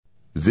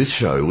This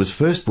show was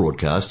first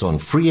broadcast on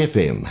Free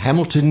FM,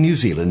 Hamilton, New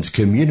Zealand's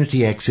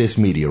community access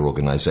media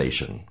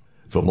organisation.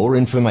 For more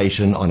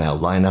information on our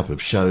lineup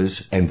of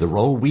shows and the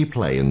role we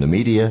play in the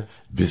media,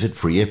 visit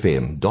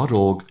freefm.org.nz.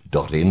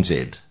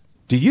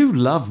 Do you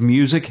love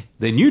music?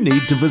 Then you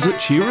need to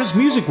visit Shearer's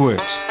Music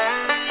Works.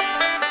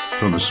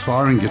 From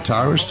aspiring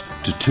guitarist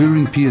to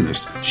touring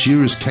pianist,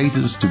 Shearer's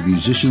caters to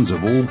musicians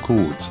of all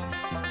chords.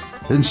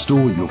 In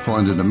store, you'll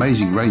find an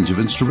amazing range of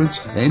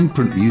instruments and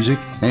print music,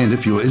 and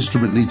if your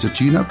instrument needs a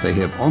tune-up, they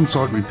have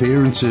on-site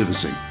repair and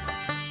servicing.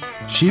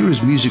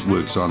 Shearer's Music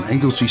Works on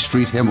Anglesey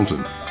Street,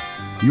 Hamilton.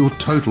 Your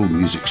total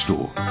music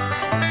store.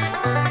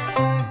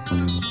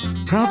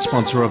 Proud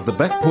sponsor of the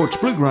Back Porch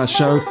Bluegrass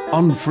Show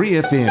on Free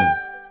FM.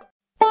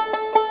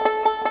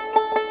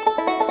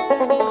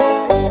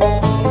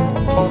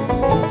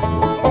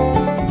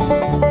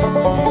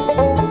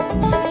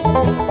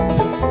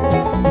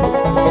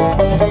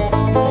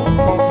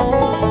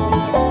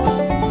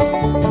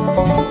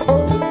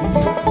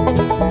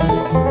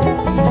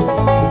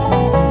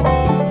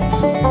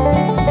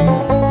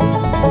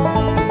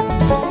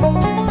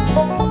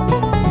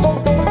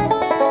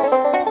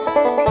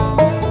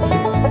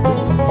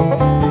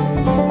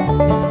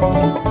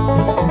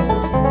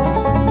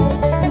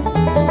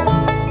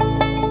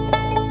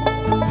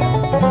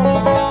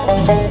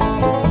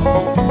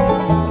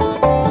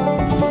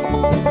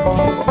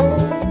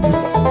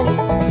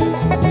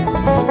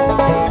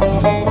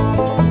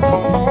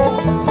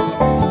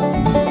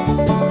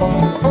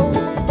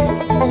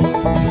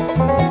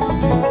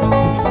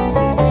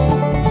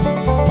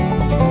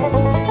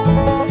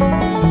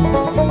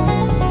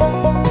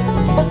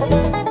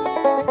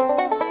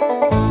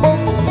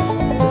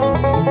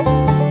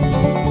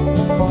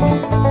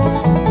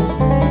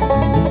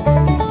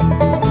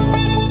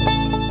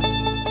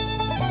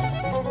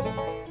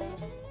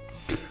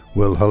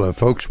 Hello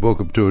folks,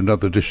 welcome to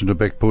another edition of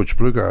Back Porch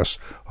Bluegrass.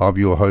 I'm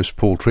your host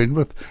Paul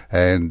Trenwith,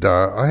 and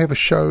I have a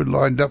show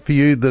lined up for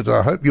you that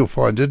I hope you'll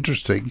find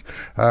interesting.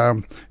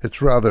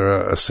 It's rather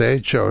a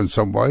sad show in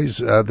some ways.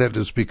 That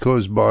is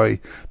because my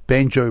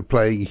banjo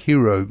playing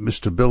hero,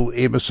 Mr. Bill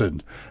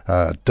Emerson,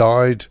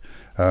 died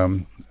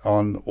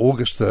on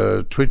August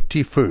the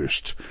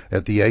 21st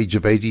at the age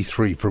of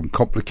 83 from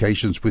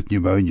complications with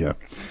pneumonia.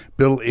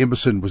 Bill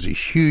Emerson was a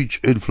huge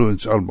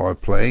influence on my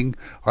playing.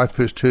 I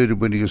first heard him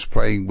when he was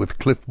playing with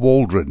Cliff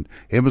Waldron,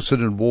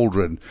 Emerson and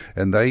Waldron,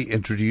 and they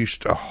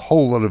introduced a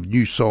whole lot of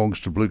new songs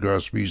to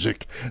bluegrass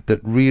music that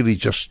really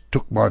just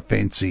took my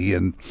fancy.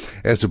 And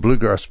as a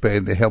bluegrass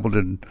band, the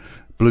Hamilton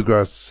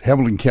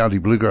County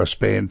Bluegrass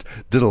Band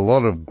did a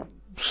lot of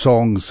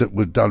songs that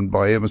were done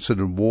by Emerson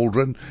and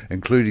Waldron,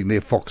 including their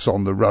Fox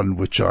on the Run,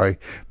 which I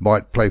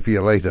might play for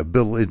you later.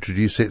 Bill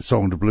introduced that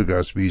song to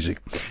bluegrass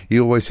music. He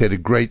always had a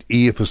great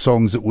ear for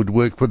songs that would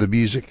work for the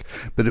music,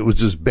 but it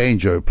was his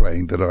banjo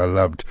playing that I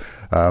loved.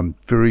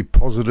 Very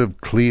positive,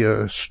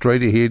 clear,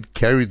 straight ahead,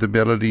 carried the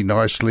melody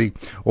nicely,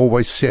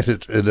 always set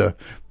it in a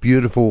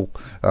beautiful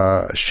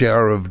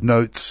shower of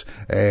notes,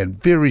 and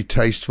very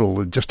tasteful.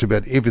 And just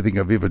about everything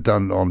I've ever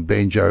done on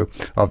banjo,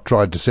 I've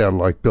tried to sound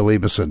like Bill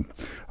Emerson.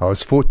 I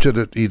was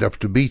fortunate enough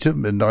to meet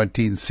him in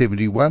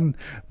 1971,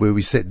 where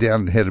we sat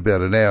down and had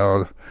about an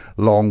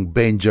hour-long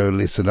banjo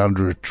lesson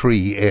under a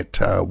tree at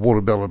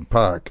Watermelon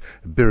Park,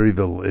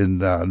 Berryville in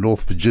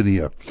North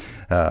Virginia.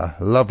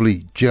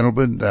 Lovely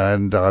gentleman,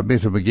 and I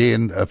met him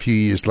again a few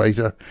years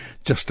later.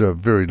 Just a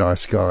very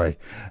nice guy.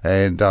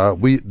 And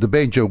the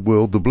banjo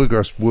world, the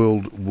bluegrass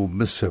world, will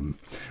miss him.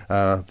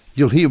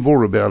 You'll hear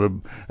more about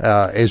him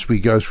as we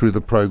go through the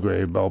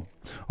program.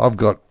 I've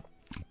got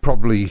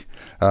probably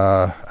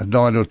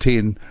 9 or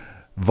 10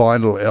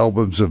 vinyl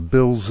albums of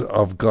Bill's.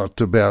 I've got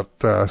about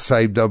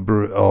same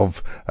number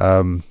of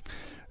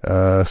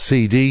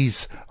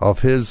CDs of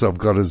his. I've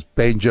got his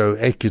Banjo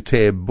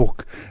Accutab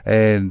book,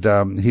 and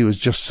he was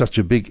just such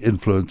a big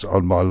influence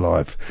on my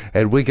life.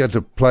 And we're going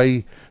to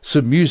play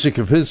some music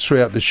of his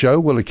throughout the show.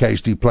 We'll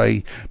occasionally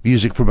play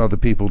music from other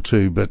people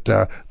too, but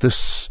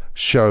this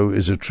show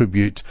is a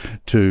tribute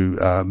to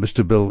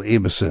Mr. Bill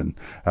Emerson.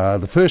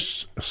 The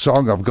first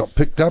song I've got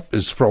picked up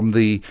is from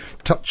the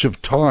Touch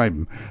of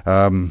Time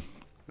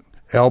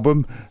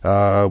album,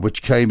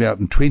 which came out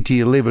in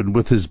 2011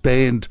 with his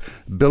band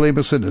Bill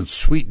Emerson and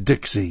Sweet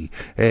Dixie.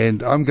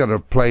 And I'm going to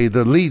play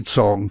the lead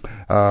song,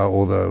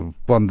 or the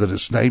one that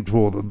it's named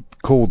for,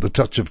 called The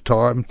Touch of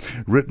Time,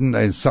 written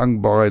and sung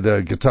by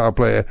the guitar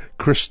player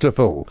Chris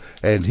Tiffel.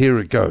 And here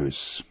it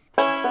goes.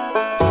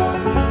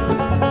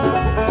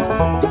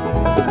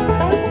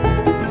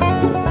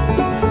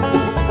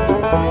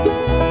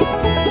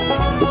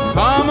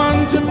 Come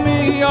unto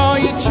me, all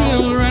you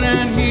children,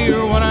 and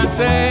hear what I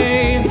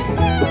say.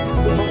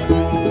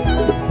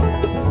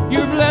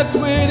 You're blessed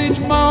with each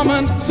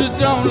moment, so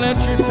don't let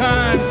your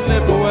time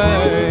slip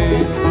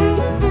away.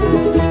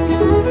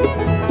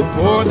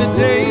 For the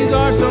days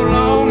are so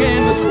long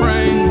in the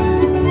spring,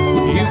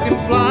 you can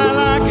fly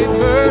like a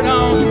bird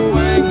on the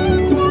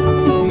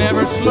wing,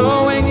 never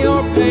slowing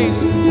your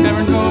pace,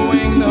 never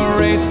knowing the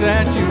race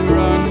that you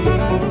run.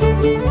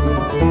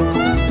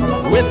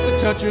 With the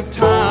touch of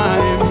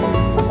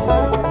time,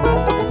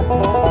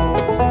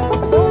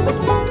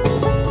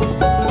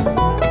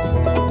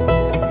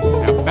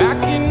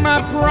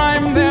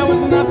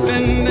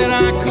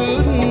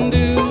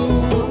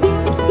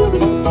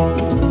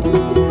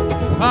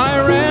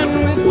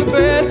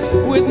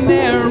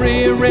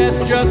 ordinary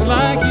rest just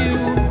like you.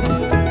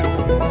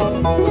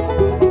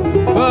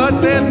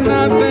 But there's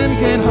nothing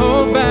can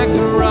hold back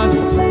the rust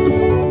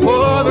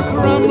or the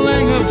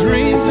crumbling of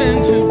dreams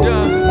into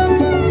dust.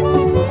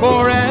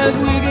 For as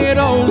we get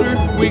older,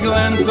 we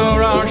glance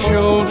o'er our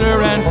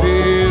shoulder and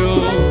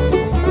feel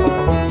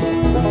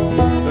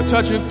the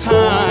touch of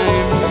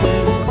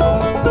time.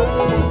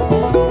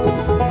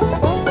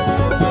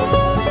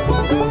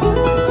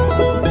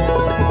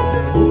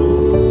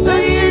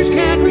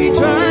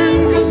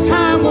 Return, 'cause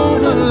time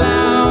won't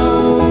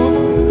allow.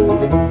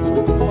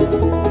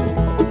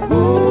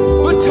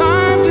 But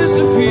time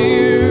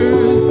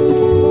disappears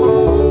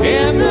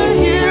in the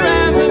here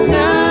and the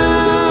now.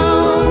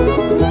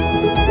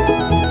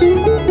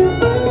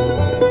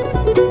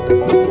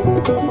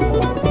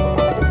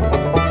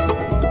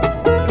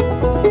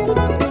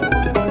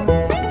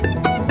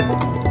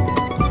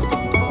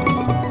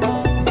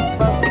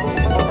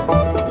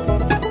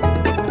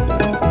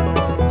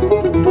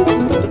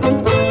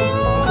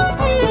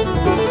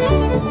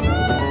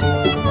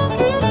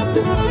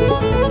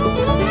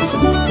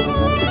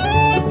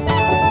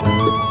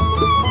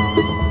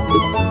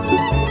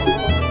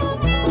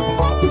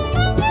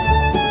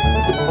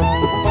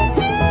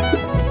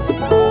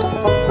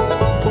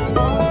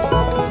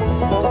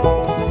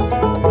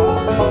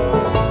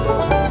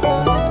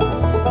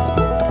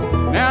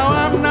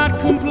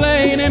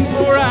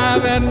 For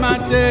I've had my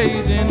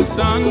days in the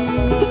sun,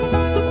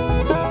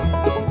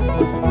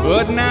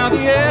 but now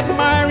the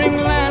admiring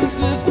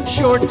glances,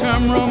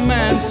 short-term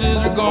romances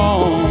are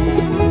gone.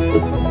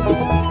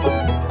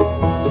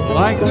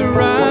 Like the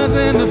rise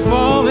and the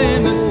fall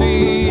in the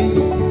sea,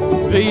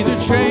 these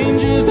are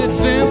changes that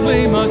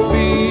simply must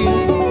be.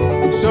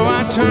 So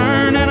I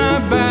turn and I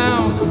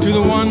bow to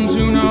the ones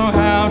who know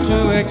how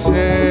to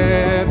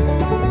accept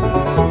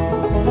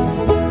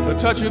the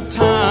touch of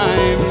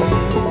time,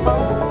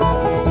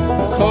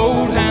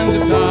 cold hands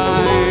of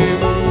time.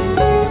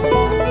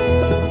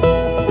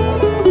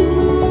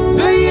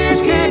 The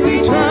years can't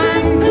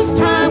return, 'cause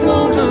time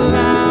won't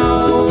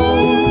allow.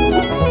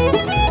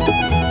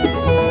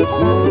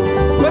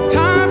 But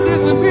time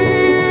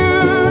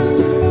disappears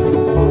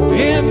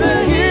in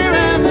the here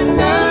and the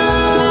now.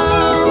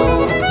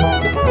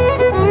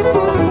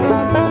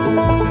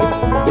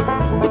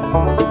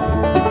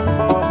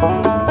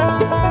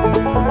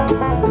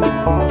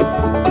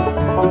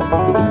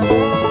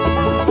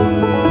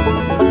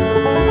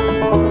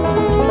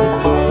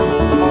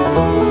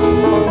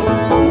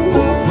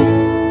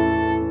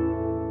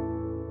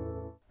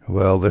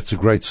 Well, that's a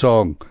great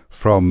song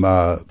from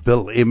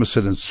Bill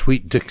Emerson and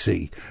Sweet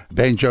Dixie.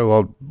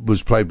 Banjo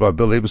was played by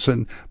Bill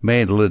Emerson,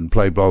 mandolin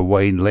played by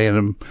Wayne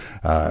Lanham,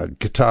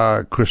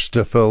 guitar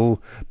Christopher,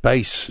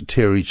 bass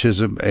Terry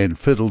Chisholm, and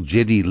fiddle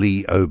Jenny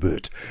Lee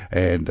Obert.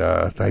 And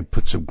they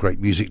put some great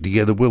music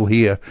together. We'll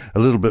hear a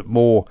little bit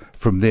more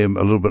from them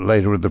a little bit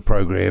later in the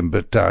program.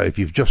 But if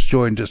you've just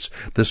joined us,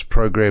 this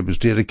program is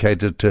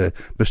dedicated to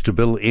Mr.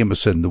 Bill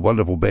Emerson, the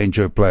wonderful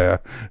banjo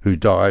player who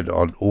died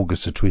on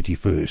August the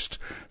 21st.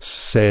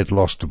 Sad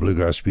loss to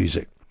bluegrass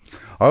music.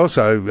 I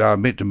also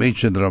meant to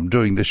mention that I'm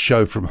doing this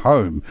show from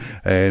home,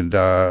 and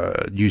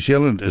New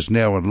Zealand is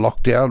now in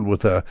lockdown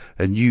with a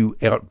new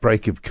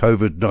outbreak of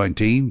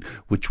COVID-19,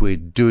 which we're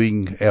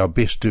doing our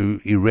best to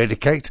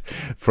eradicate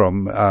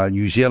from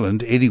New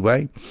Zealand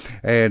anyway.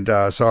 And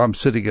so I'm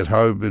sitting at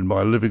home in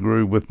my living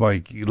room with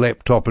my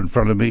laptop in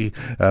front of me,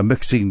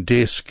 mixing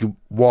desk,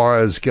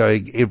 wires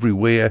going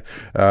everywhere,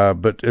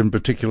 but in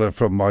particular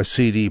from my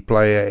CD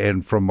player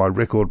and from my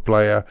record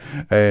player,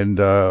 and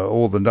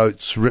all the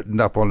notes written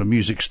up on a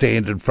music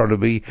stand in front of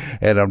me,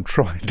 and I'm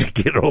trying to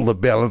get all the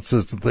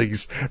balances and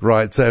things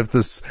right. So if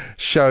this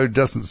show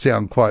doesn't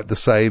sound quite the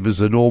same as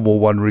a normal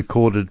one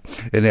recorded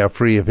in our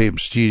Free FM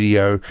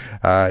studio,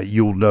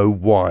 you'll know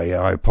why.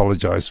 I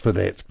apologize for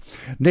that.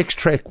 Next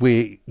track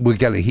we're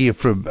going to hear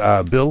from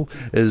Bill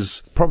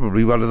is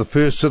probably one of the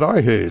first that I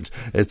heard.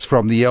 It's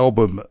from the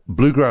album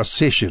Bluegrass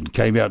Session,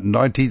 came out in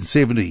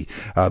 1970.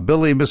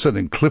 Bill Emerson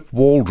and Cliff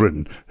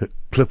Waldron.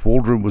 Cliff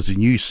Waldron was a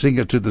new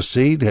singer to the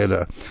scene, had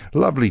a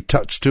lovely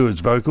touch to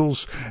his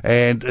vocals,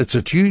 and it's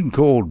a tune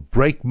called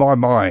Break My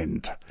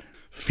Mind.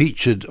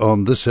 Featured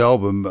on this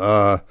album,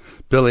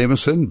 Bill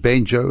Emerson,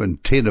 banjo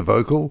and tenor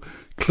vocal,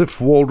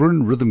 Cliff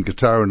Waldron, rhythm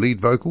guitar and lead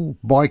vocal,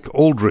 Mike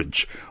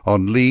Aldridge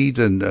on lead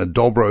and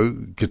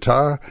dobro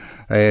guitar,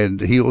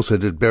 and he also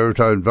did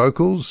baritone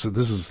vocals.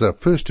 This is the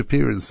first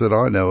appearance that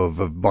I know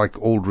of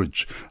Mike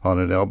Aldridge on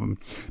an album.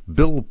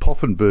 Bill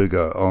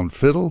Poffenberger on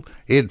fiddle,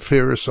 Ed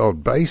Ferris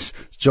on bass,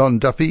 John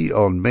Duffy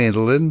on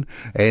mandolin,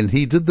 and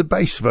he did the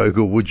bass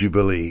vocal, would you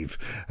believe?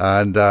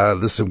 And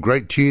there's some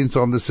great tunes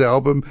on this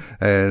album,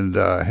 and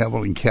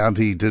Hamilton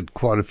County did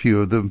quite a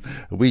few of them.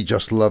 We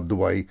just loved the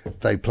way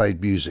they played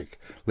music.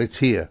 Let's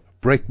hear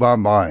Break My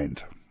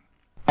Mind.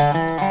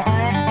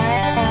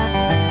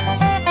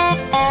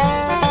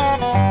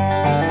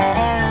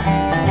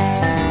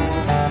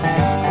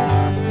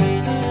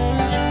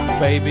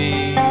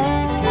 Baby,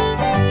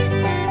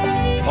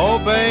 oh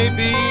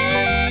baby,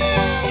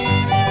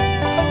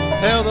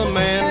 tell the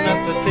man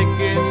at the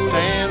ticket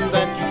stand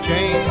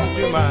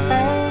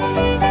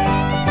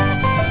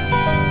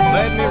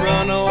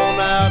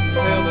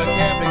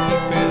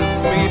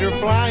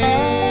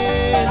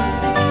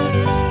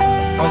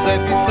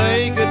if you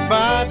say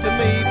goodbye to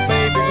me,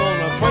 baby,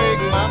 gonna break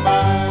my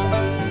mind.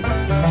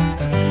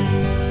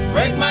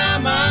 Break my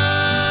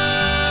mind,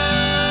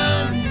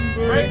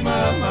 break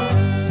my mind.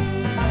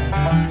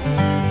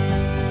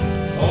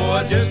 Oh,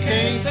 I just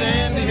can't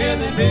stand to hear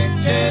the big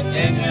jet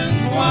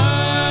engines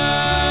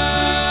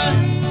whine.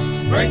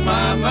 Break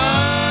my mind,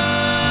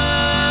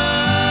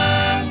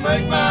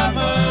 break my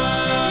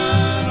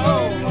mind.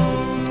 Oh,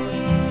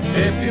 Lord,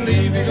 if you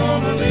leave, you're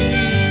gonna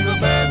leave a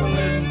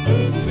babbling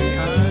fool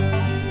behind.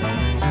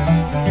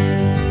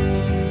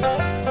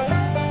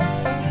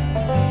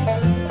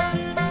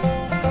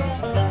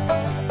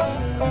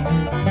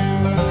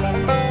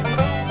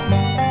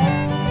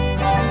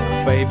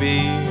 Baby,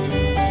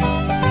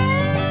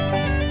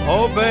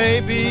 oh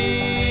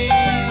baby,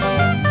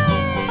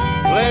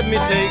 let me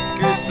take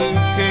your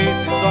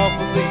suitcases off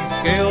of these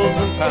scales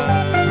and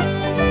time.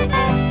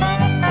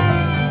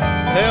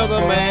 Tell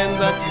the man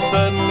that you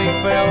suddenly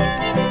felt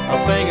a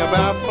thing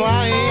about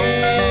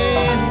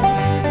flying.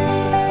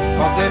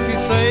 'Cause if you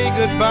say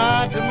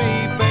goodbye to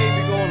me,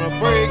 baby, gonna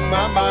break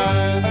my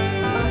mind.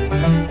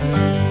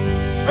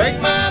 Break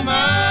my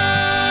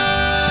mind,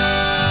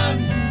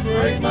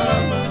 break my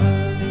mind.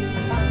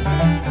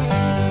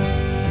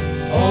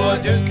 Oh, I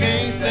just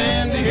can't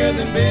stand to hear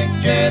them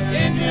big jet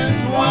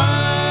engines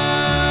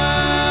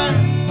whine.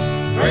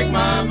 Break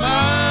my mind,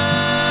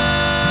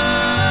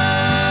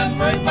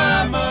 break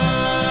my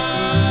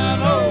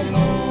mind. Oh,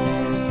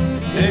 Lord,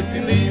 if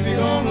you leave, you're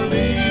gonna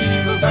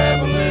leave a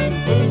babbling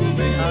fool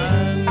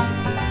behind.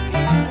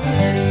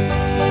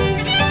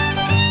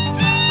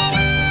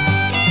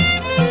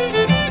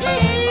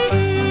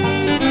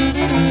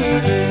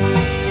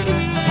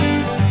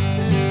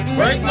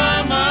 Break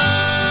my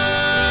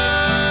mind,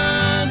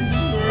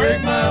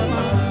 break my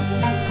mind.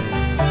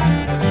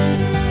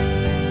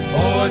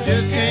 Oh, I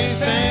just can't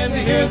stand to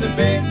hear the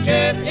big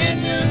jet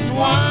engines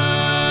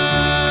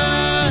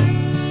whine.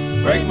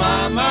 Break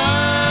my mind,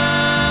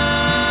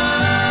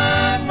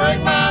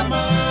 break my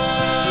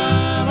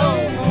mind.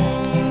 Oh,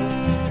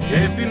 Lord,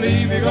 if you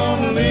leave, you're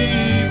gonna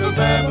leave a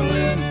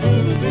babbling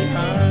fool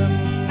behind.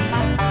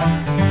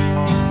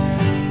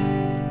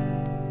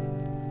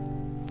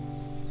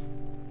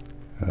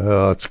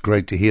 Oh, it's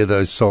great to hear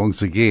those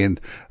songs again.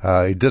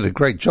 He did a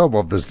great job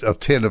of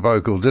tenor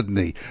vocal, didn't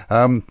he?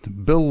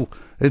 Bill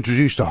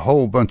introduced a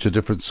whole bunch of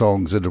different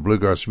songs into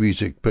bluegrass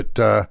music, but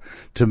to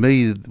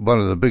me, one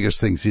of the biggest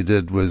things he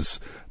did was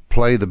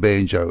play the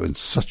banjo in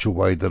such a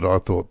way that I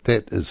thought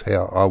that is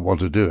how I want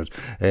to do it.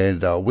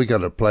 And we're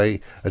going to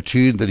play a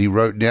tune that he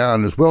wrote now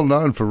and is well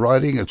known for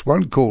writing. It's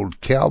one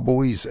called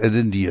Cowboys and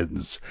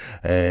Indians,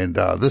 and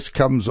this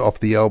comes off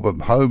the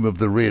album Home of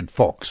the Red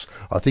Fox.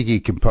 I think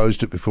he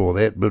composed it before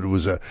that, but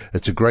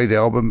it's a great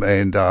album,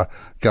 and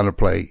going to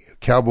play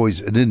Cowboys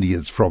and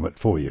Indians from it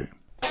for you.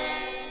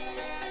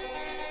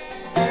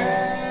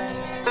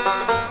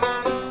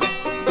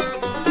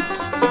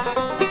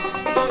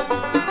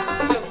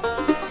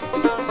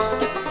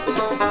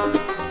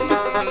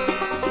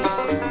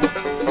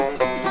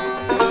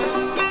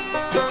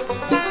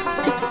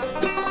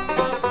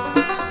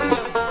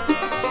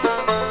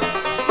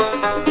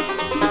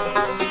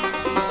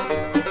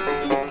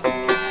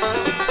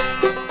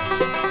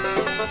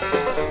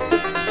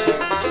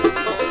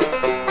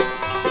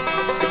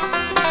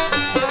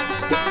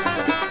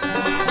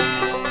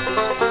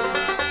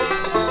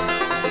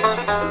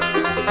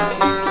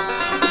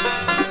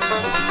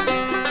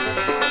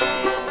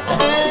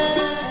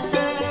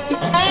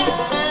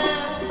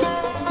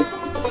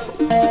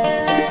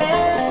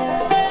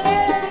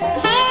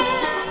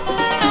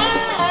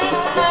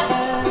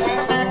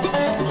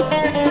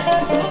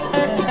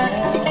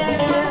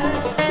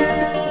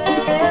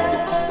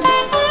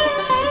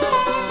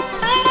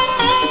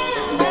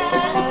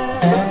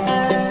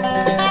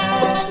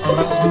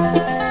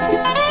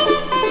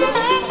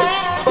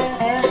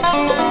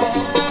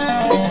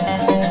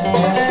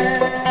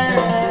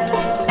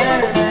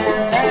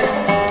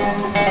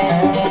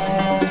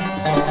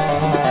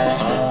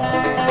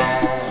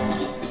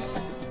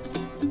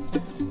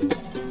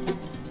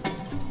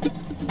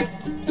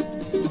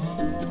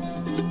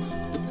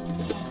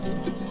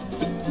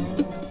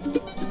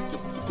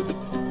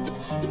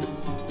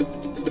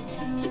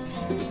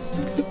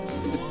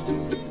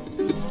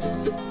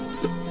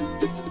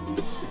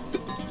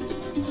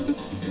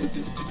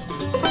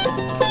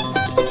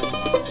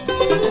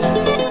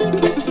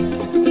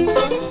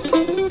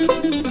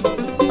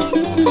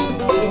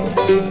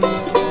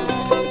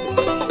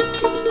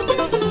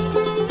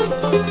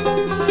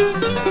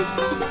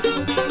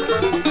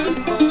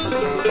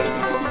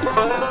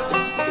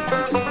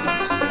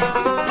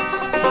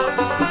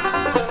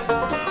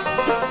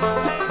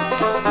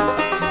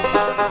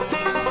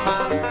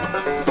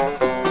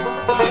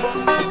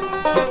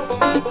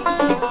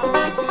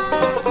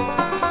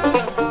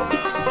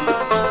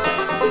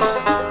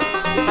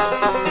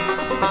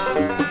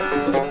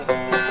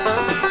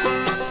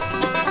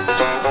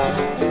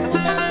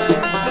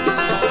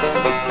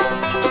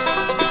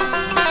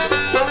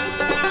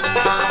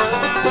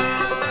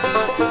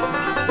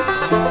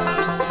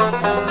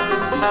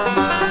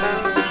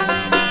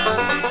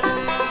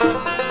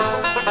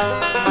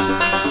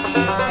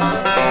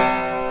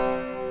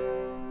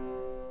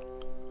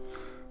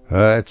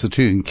 It's a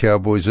tune,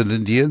 Cowboys and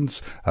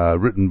Indians,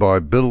 written by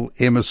Bill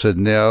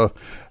Emerson. Now,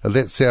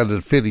 that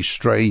sounded fairly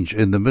strange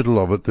in the middle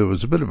of it. There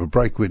was a bit of a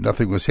break where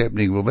nothing was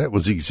happening. Well, that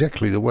was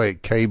exactly the way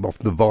it came off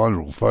the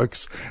vinyl,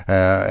 folks.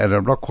 And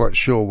I'm not quite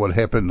sure what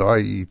happened.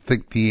 I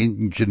think the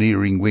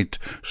engineering went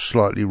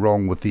slightly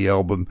wrong with the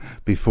album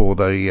before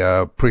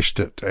they pressed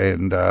it.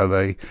 And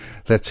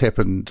that's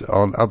happened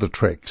on other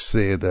tracks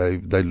there.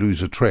 They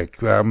lose a track.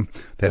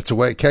 That's the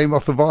way it came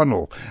off the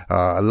vinyl.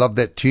 I love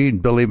that tune.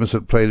 Bill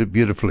Emerson played it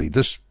beautifully.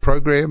 This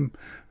program,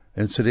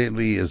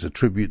 incidentally, is a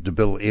tribute to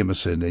Bill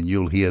Emerson, and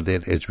you'll hear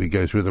that as we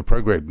go through the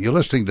program. You're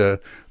listening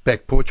to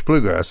Back Porch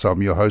Bluegrass.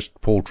 I'm your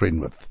host, Paul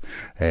Trenwith,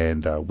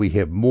 and we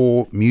have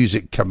more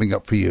music coming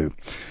up for you.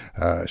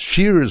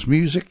 Shearer's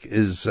Music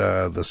is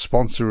the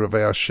sponsor of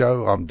our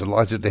show. I'm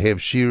delighted to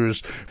have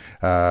Shearer's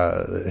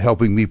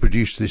helping me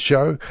produce this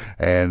show,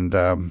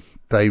 and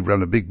they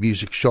run a big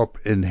music shop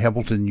in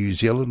Hamilton, New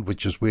Zealand,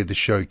 which is where the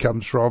show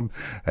comes from.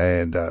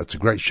 And it's a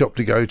great shop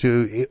to go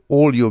to.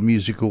 All your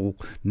musical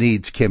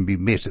needs can be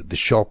met at the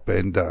shop.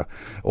 And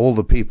all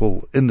the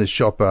people in the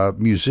shop are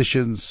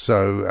musicians.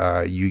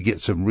 So you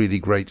get some really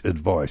great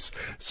advice.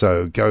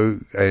 So go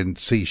and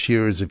see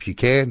Shearers if you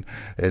can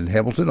in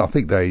Hamilton. I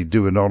think they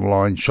do an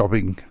online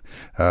shopping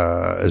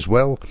as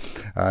well.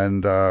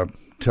 And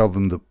tell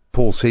them that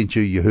Paul sent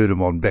you. You heard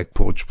him on Back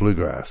Porch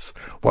Bluegrass.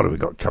 What have we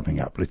got coming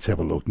up? Let's have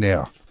a look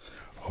now.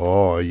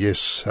 Oh,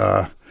 yes.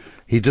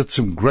 He did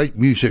some great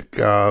music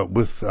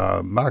with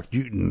Mark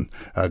Newton.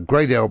 A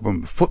great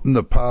album, Foot in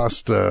the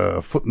Past,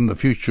 Foot in the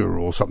Future,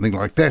 or something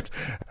like that,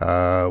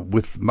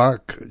 with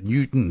Mark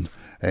Newton.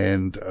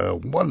 And a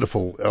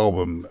wonderful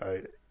album.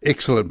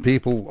 Excellent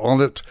people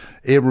on it.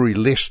 Emery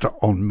Lester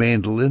on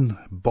mandolin,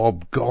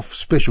 Bob Goff,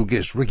 special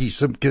guest Ricky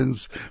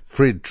Simpkins,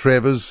 Fred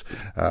Travers,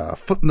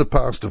 Foot in the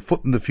Past, A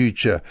Foot in the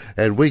Future,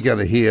 and we're going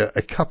to hear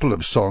a couple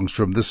of songs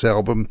from this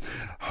album,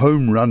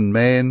 Home Run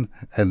Man,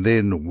 and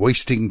then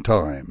Wasting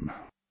Time.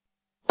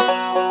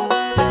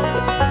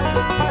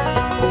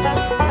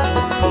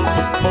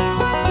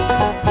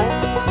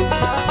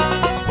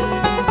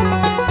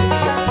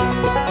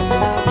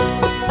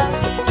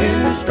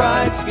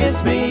 Strikes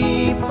against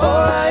me before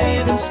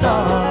I even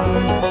start.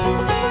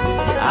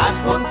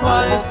 I swung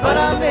twice, but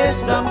I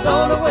missed. I'm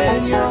gonna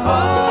win your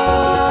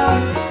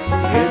heart.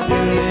 You're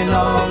doing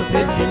all the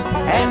pitching,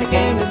 and the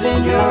game is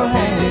in your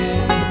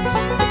hand.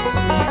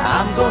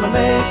 I'm gonna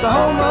make a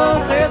home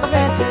run, clear the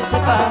fences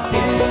if I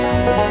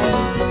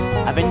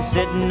can. I've been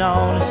sitting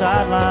on the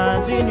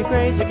sidelines in your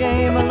crazy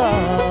game of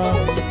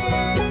love,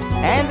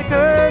 and the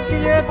curves you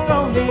have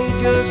thrown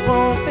me just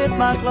won't fit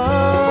my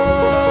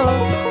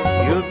glove.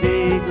 You're a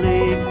big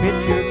league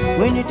pitcher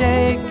when you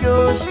take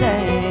your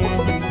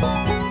stand,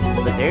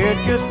 but there's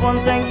just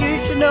one thing you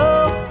should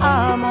know,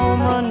 I'm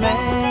home run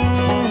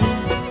man.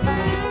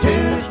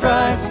 2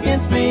 strikes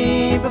against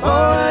me before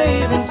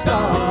I even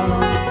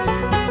start.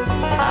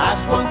 I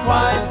swung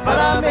twice, but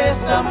I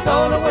missed. I'm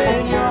gonna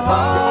win your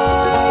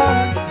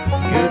heart.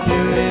 You're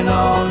doing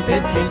all the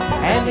pitching,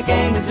 and the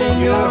game is in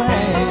your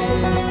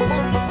hands.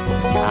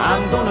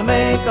 I'm gonna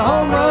make a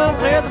home run,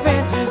 clear the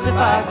fences if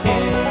I can.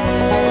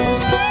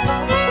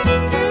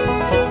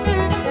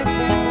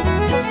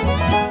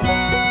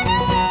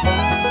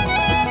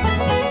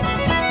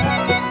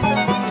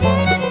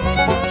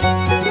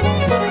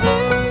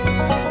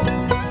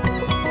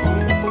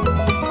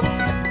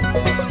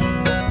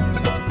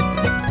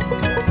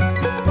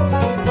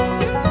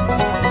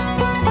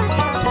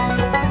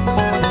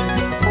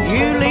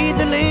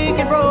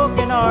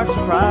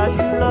 Surprise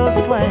you love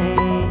to claim.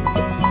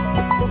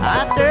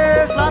 Out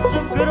there's lots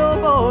of good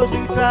old boys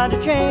who try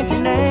to change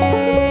your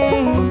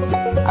name.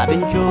 I've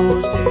been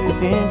chose to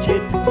pinch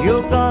it,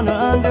 you're gonna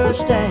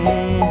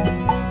understand.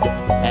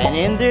 And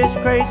in this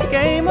crazy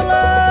game of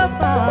love,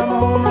 I'm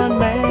home run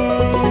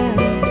man.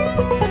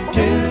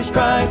 2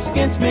 strikes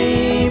against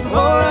me before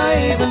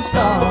I even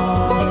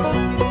start.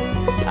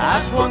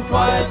 I swung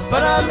twice,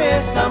 but I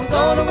missed. I'm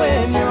gonna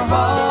win your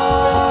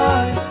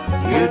heart.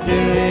 You're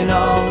doing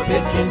all the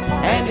pitching,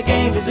 and the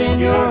game is in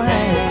your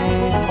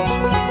hands.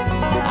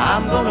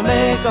 I'm gonna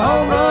make a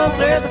home run,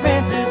 clear the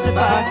fences if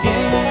I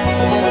can.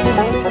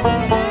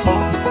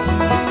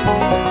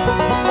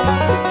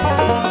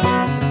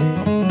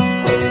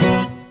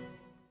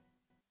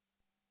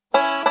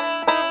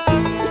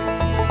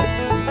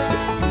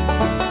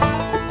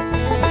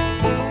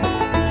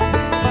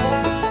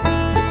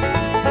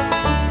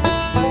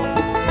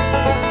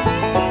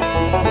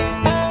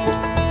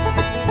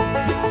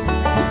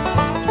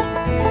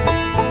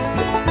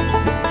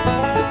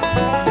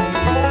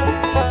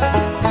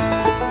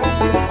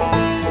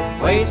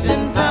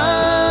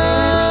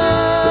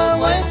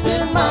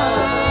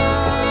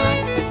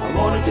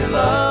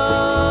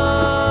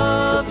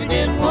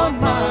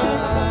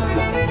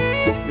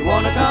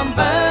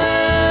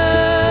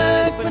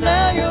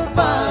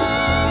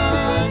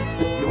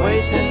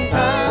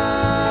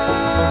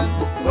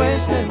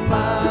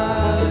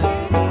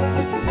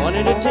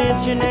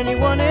 And you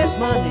wanted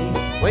money,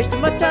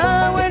 wasting my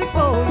time waiting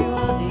for you,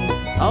 honey.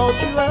 Called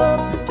you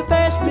up to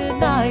past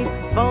midnight,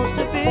 phone's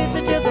too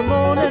busy till the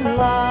morning. morning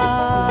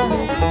light.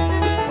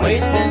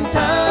 Wasting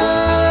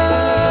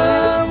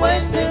time,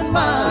 wasting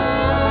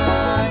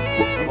mine.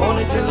 I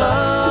wanted your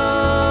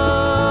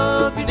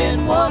love, you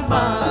didn't want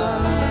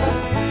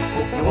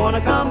mine. You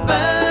wanna come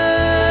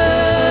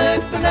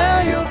back, but now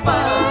you'll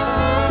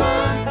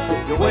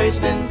find you're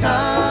wasting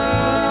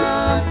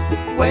time,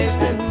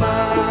 wasting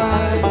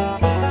mine.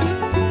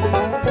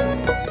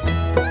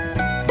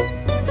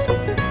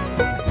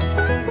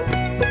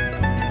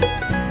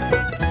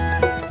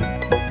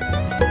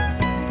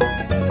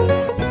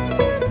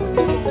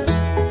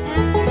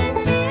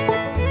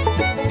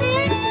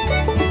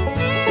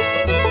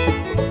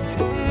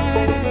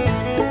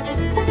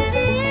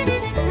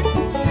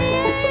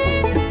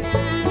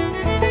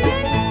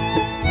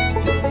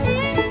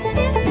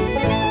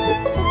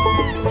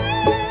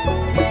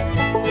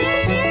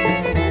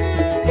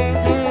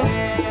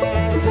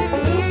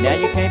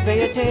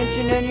 Pay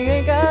attention and you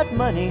ain't got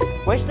money.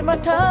 Wasting my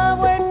time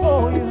waiting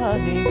for you,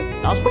 honey.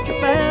 Lost what you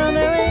found,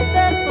 there ain't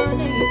that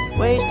funny.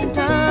 Wasting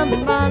time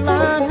in my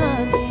line,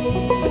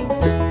 honey.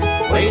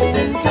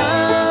 Wasting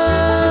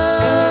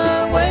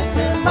time,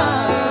 wasting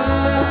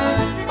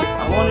mine.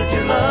 I wanted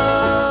your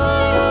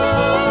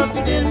love,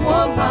 you didn't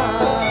want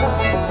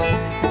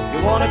mine.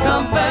 You wanna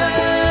come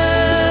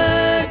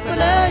back, but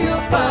now you'll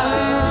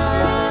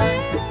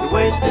find you're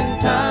wasting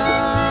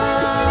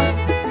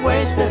time,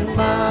 wasting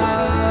mine.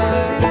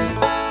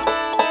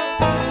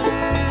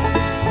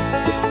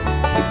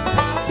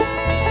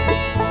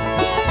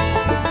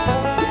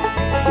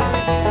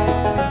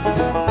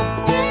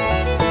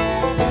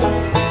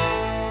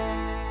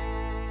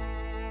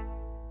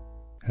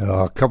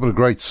 A couple of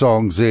great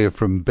songs there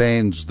from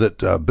bands that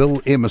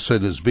Bill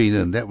Emerson has been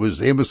in. That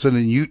was Emerson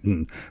and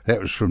Newton. That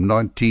was from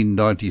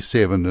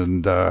 1997,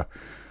 and I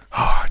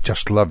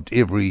just loved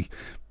every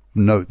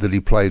note that he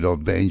played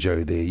on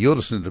banjo there. You're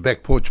listening to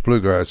Back Porch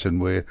Bluegrass,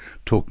 and we're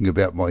talking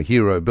about my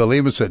hero, Bill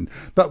Emerson.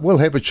 But we'll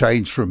have a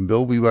change from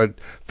Bill. We won't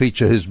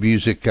feature his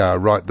music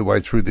right the way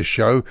through the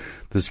show.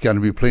 There's going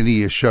to be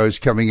plenty of shows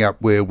coming up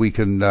where we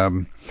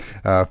can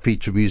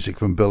feature music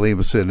from Bill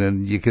Emerson,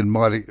 and you can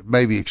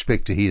maybe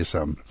expect to hear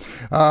some.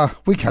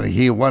 We're going to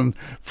hear one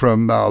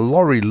from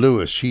Laurie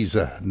Lewis. She's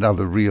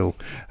another real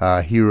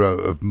hero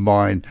of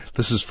mine.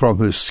 This is from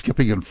her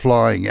Skipping and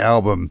Flying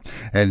album,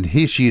 and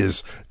here she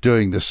is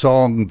doing the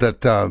song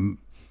that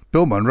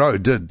Bill Monroe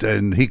did,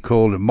 and he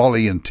called it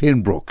Molly and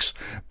Ten Brooks,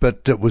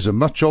 but it was a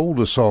much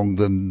older song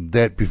than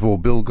that before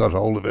Bill got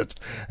hold of it,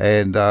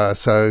 and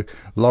so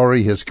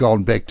Laurie has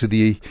gone back to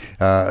the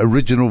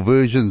original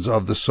versions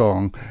of the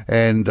song,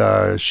 and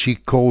she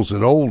calls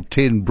it Old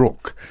Ten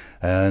Brook,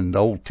 and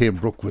Old Ten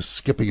Brook was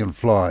skipping and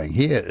flying.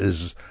 Here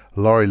is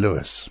Laurie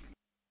Lewis.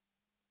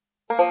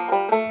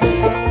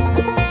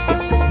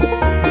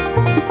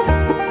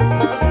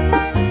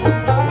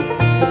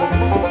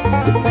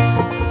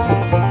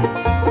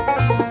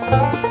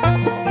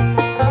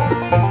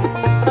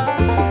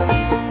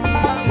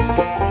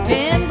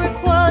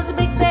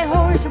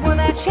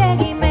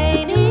 Shaggy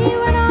mane, he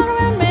went all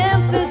around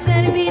Memphis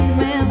and he beat the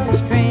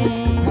Memphis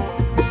train.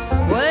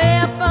 Way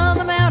up on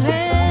the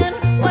mountain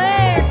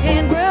where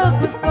Ten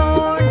Brook was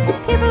born,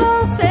 people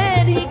all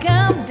said he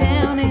come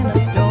down in a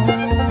storm.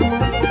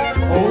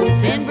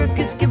 Old Ten Brook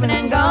is skipping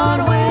and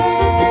gone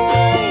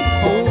away.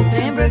 Old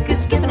Ten Brook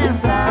is skipping and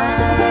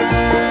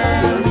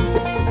flying.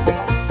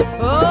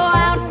 Oh,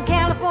 out in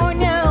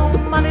California,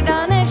 money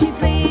done as she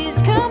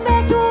pleased. Come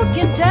back to old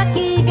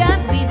Kentucky,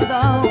 got beat with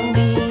all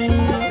these.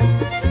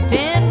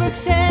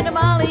 Said to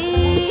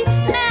Molly,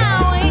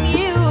 now ain't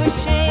you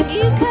ashamed?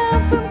 You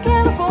come from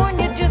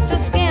California just to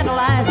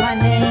scandalize my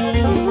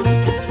name.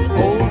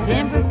 Old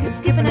Ten Brook is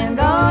skipping and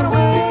gone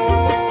away.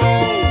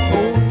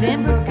 Old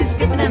Ten Brook is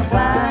skipping and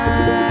flying.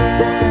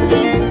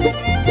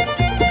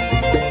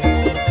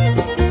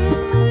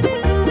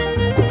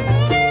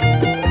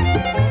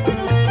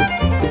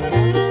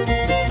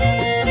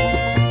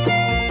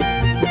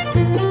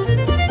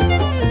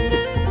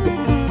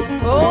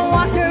 Oh,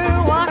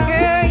 Walker,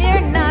 Walker,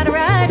 you're not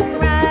right.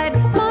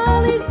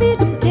 Molly's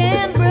beating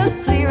Ten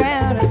Brook clear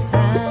out of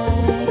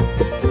sight.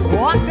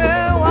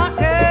 Walker,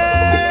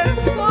 Walker,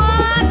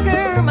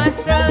 Walker, my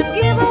son,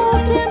 give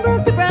old Ten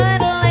Brook the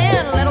bridle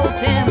and let old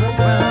Ten Brook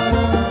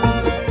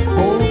run.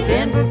 Old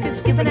Ten Brook is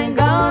skipping and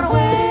gone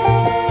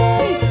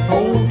away.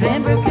 Old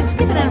Ten Brook is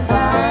skipping and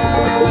flying.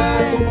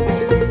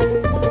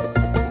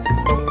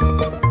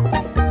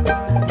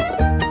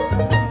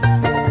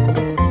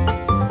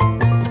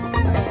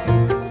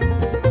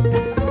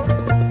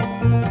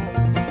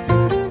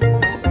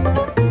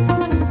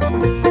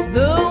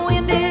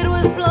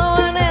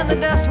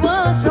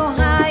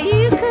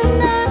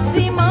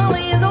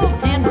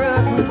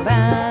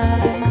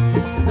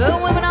 The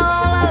women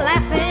all are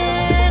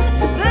laughing,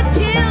 the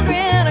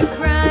children are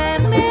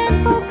crying,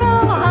 men folk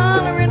all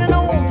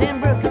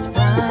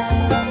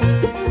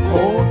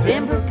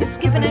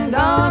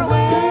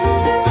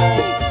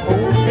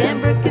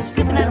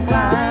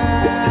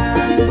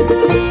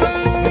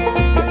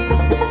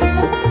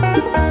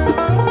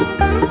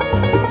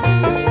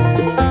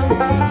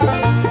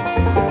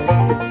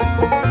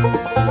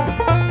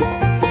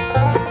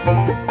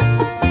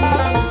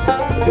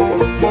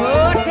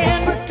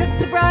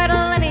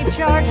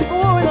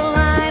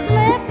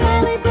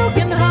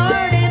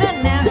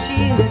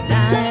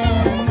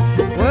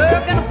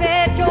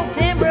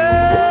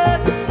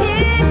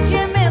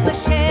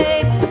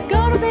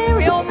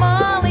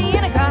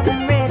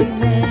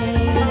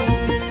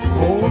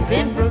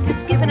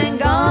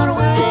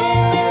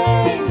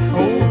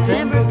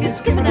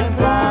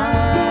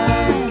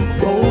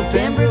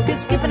Ten Brook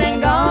is skipping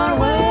and gone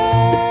away.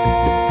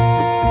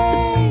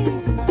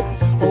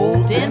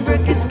 Old Ten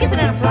Brook is skipping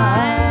and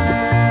flying.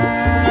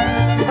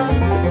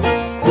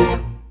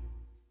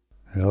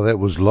 Well, that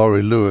was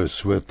Laurie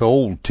Lewis with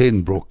Old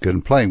Ten Brook,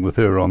 and playing with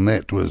her on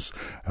that was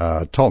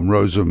Tom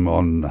Rosem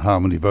on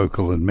harmony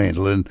vocal and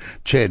mandolin,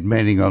 Chad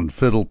Manning on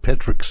fiddle,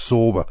 Patrick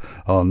Sorber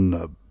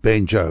on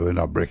banjo, and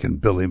I reckon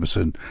Bill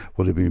Emerson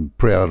would have been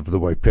proud of the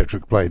way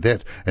Patrick played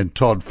that, and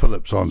Todd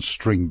Phillips on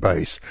string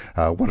bass.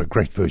 What a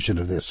great version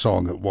of their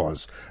song it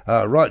was.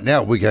 Right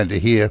now we're going to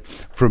hear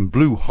from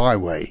Blue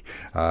Highway,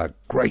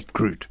 great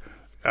group.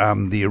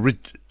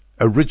 The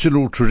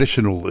Original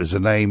Traditional is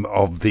the name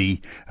of the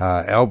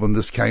album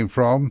this came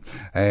from,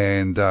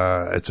 and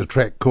it's a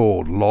track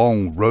called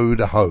Long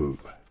Road Home.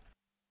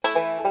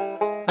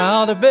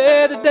 Out of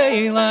bed at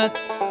daylight,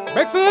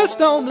 breakfast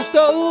on the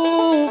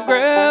stove,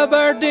 grab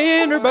our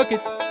dinner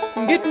bucket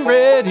and getting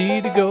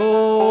ready to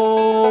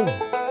go.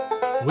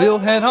 We'll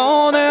head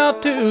on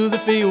out to the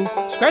field,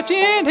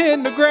 scratching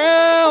in the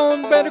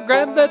ground. Better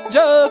grab that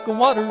jug of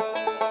water,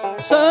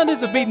 the sun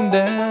is a-beating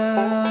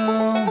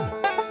down.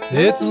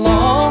 It's a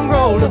long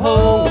road to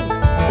hoe,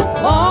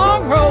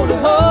 long road to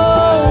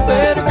hoe.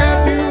 Better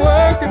grab your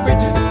working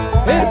britches,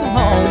 it's a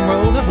long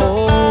road to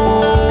hoe.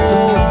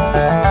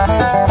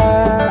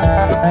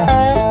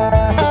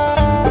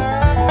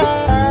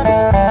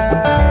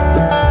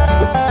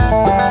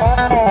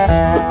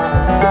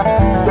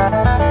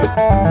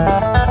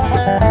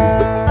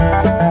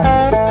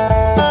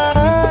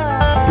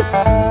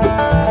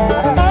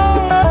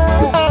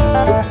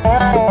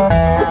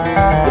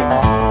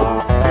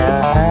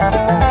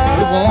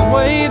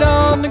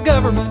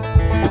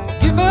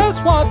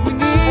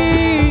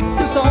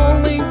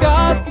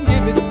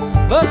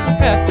 But we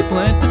have to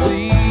plant the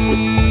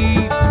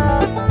seed.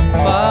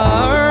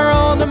 Fire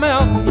on the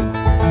mountain,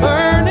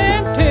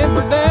 burning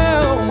timber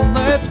down.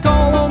 Let's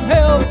call on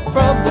help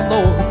from the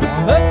Lord,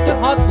 put the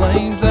hot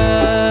flames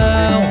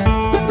out.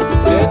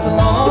 It's a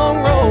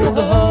long road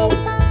to hoe,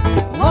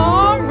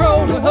 long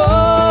road to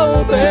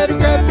hoe. Better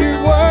grab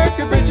your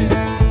working britches,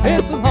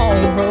 it's a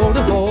long road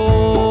to hoe.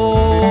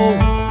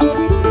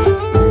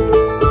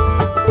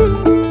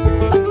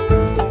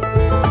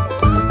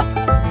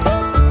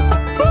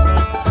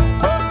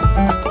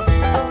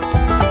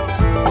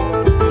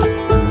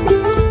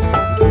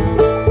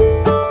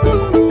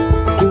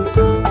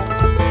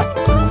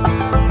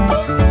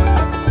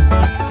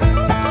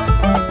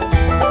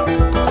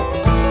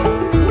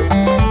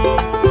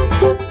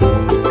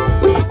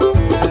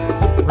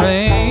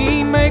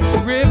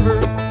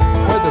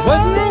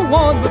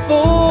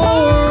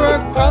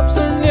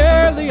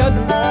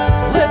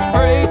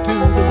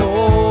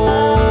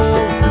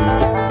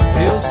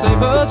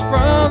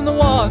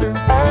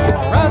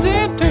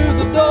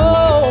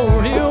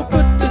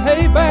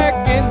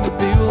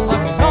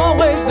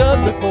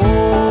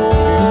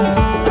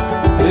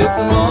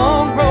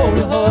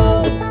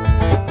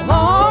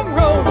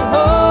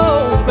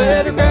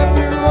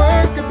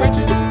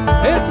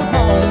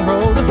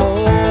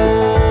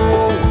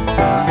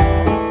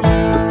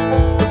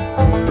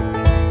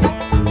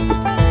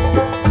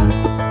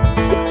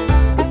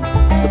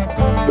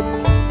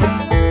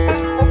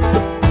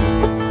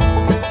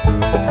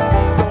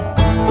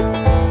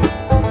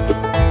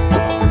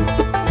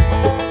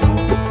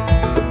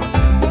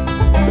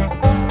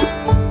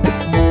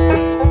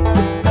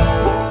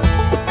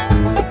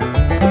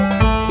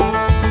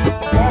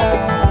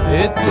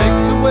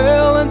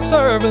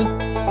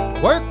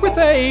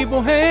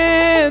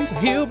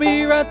 He'll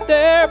be right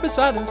there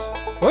beside us,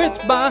 for it's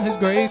by His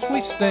grace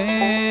we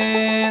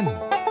stand.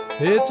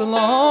 It's a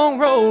long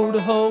road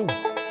to hoe,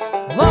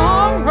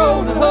 long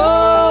road to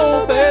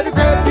hoe. Better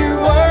grab your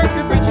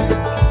working britches,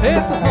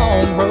 it's a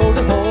long road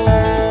to hoe.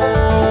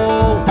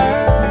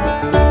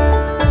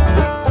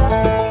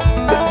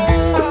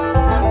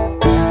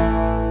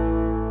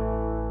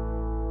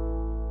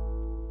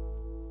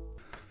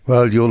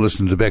 Well, you're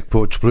listening to Back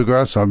Porch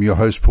Bluegrass. I'm your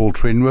host, Paul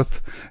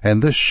Trenwith,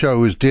 and this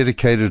show is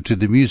dedicated to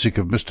the music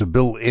of Mr.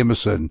 Bill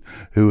Emerson,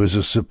 who is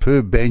a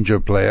superb banjo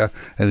player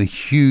and a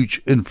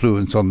huge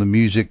influence on the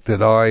music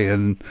that I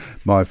and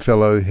my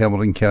fellow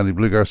Hamilton County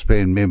Bluegrass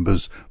Band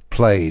members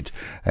played.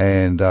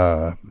 And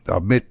I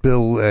met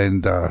Bill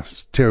and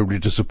terribly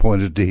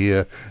disappointed to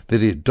hear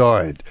that he had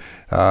died.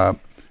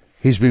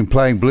 He's been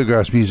playing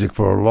bluegrass music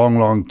for a long,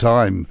 long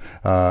time.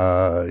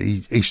 He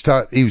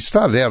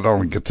started out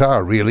on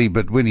guitar, really,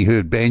 but when he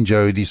heard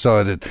banjo, he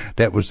decided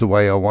that was the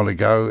way I want to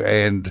go,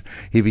 and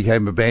he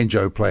became a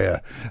banjo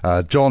player.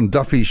 John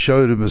Duffy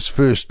showed him his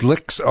first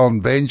licks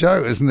on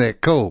banjo. Isn't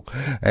that cool?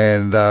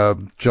 And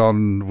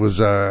John was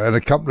an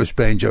accomplished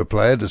banjo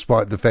player,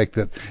 despite the fact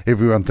that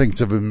everyone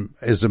thinks of him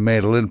as a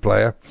mandolin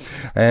player.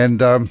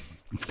 And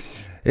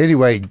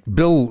Anyway,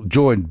 Bill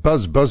joined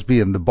Buzz Busby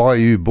and the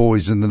Bayou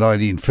Boys in the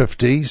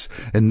 1950s.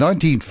 In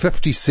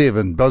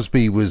 1957,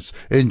 Busby was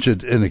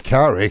injured in a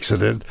car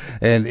accident,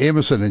 and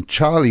Emerson and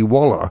Charlie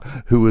Waller,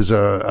 who was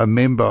a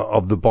member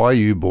of the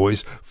Bayou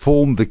Boys,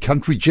 formed the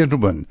Country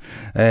Gentlemen,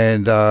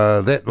 and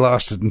that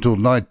lasted until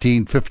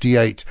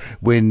 1958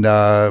 when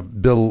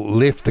Bill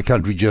left the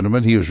Country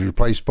Gentlemen. He was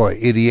replaced by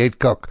Eddie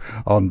Adcock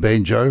on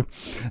banjo,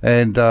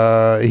 and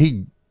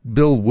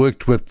Bill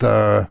worked with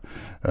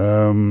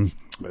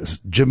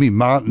Jimmy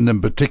Martin in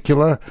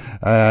particular,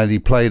 and he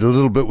played a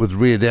little bit with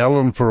Red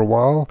Allen for a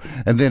while,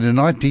 and then in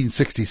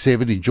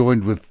 1967 he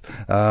joined with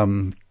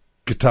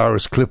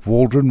guitarist Cliff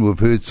Waldron. We've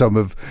heard some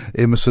of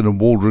Emerson and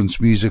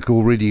Waldron's music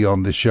already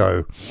on the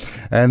show.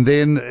 And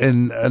then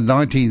in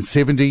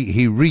 1970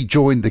 he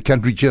rejoined the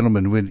Country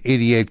Gentlemen when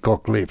Eddie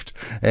Adcock left,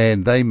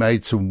 and they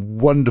made some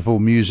wonderful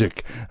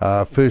music,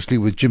 firstly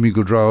with Jimmy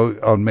Goodrow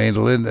on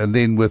mandolin, and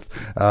then with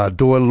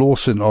Doyle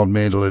Lawson on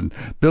mandolin,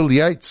 Bill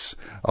Yates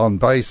on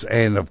bass,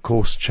 and of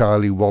course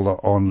Charlie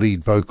Waller on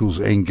lead vocals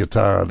and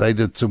guitar. They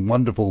did some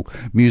wonderful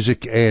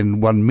music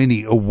and won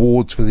many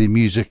awards for their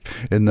music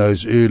in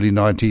those early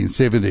 1970s.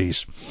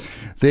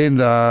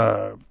 Then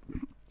a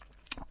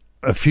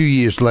few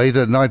years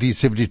later,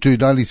 1972,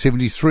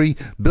 1973,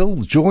 Bill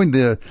joined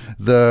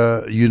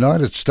the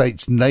United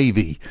States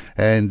Navy,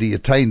 and he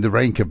attained the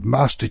rank of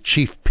Master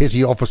Chief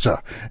Petty Officer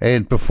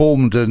and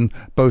performed in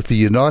both the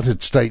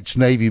United States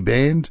Navy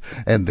Band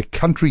and the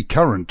Country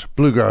Current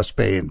Bluegrass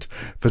Band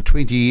for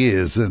 20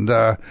 years. And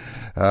I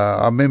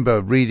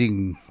remember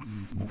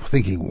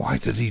thinking, why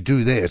did he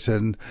do that?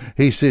 And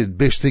he said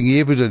best thing he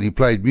ever did. He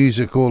played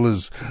music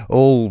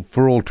all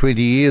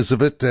 20 years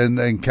of it,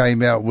 and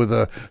came out with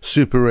a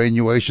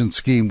superannuation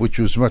scheme which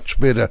was much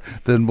better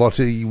than what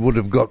he would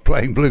have got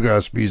playing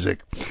bluegrass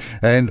music.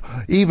 And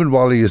even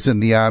while he was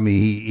in the army,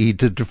 he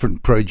did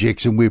different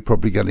projects, and we're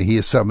probably going to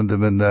hear some of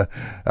them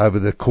over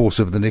the course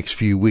of the next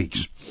few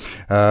weeks.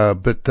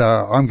 But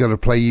I'm going to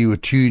play you a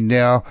tune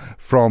now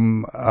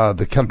from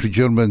the Country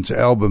Gentlemen's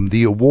album.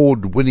 The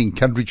award-winning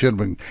Country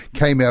Gentlemen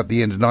came out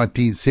the end of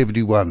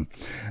 1971,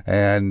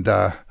 and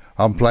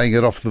I'm playing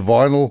it off the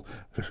vinyl,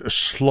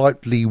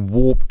 slightly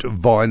warped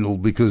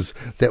vinyl, because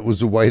that was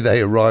the way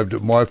they arrived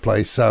at my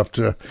place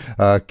after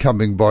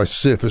coming by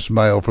surface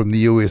mail from the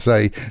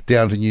USA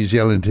down to New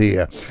Zealand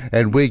here.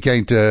 And we're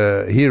going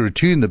to hear a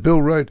tune that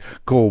Bill wrote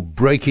called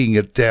Breaking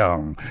It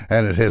Down,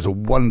 and it has a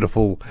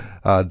wonderful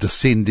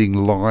descending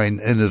line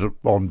in it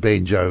on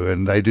banjo,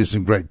 and they do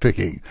some great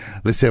picking.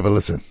 Let's have a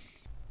listen.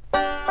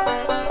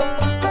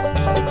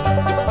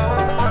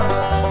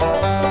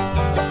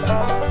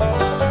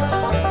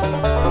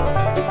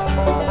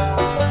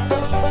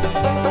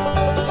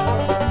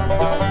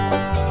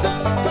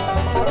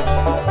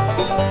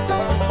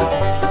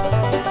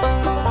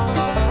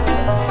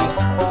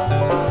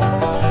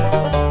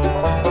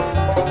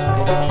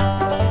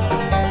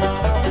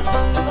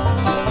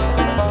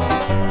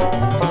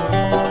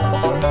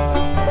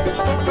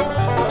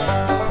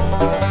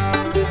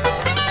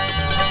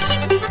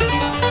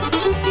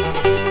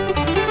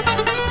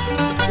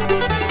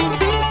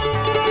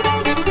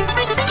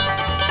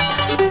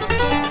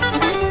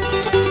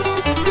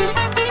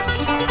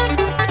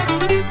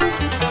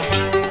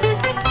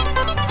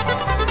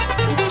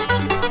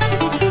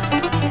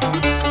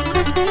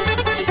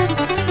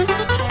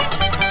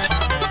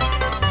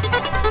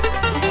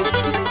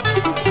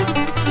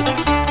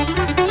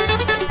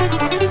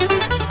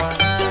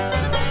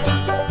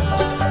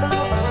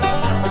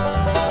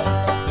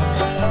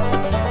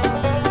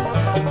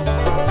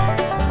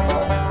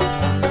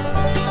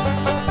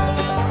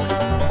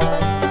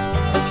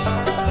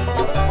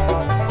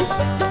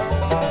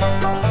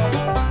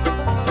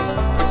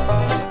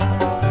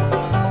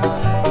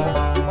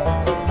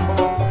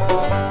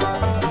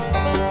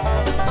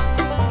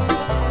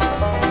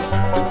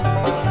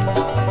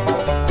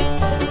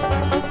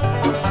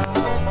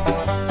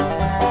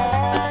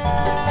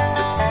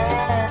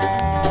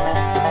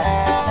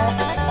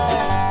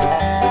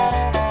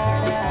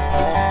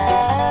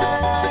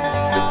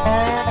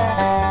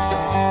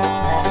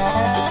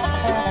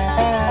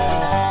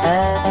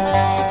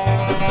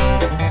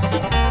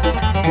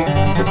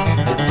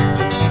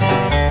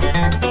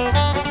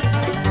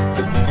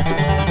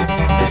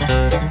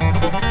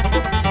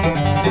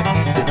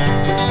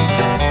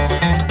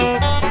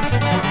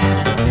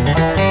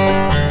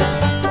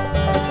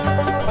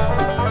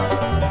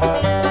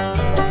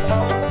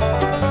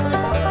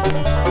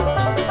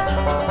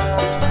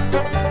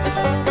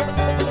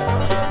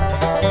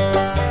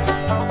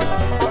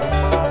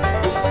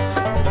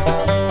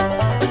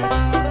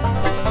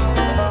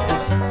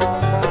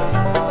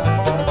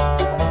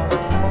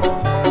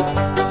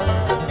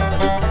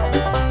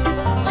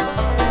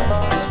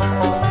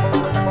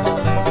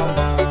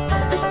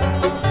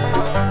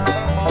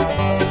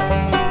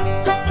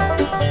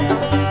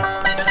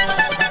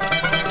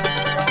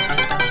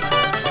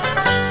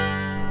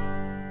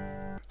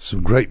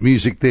 Great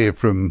music there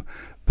from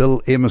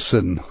Bill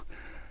Emerson.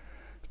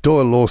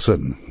 Doyle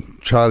Lawson,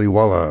 Charlie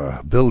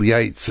Waller, Bill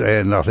Yates,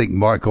 and I think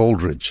Mike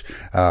Aldridge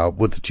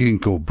with a tune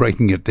called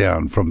Breaking It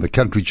Down from the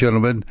Country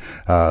Gentlemen.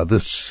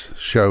 This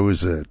show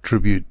is a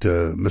tribute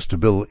to Mr.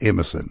 Bill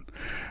Emerson,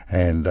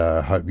 and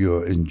I hope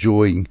you're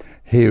enjoying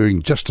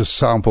hearing just a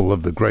sample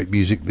of the great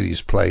music that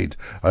he's played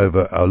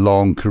over a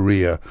long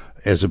career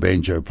as a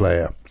banjo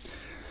player.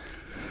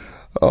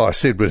 Oh, I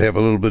said we'd have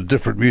a little bit of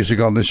different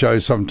music on the show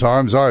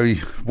sometimes. I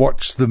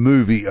watched the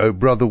movie Oh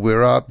Brother,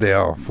 Where Art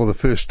Thou for the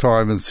first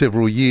time in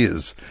several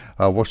years.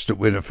 I watched it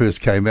when it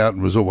first came out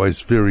and was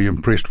always very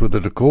impressed with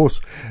it, of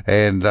course.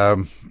 And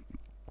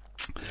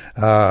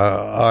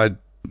I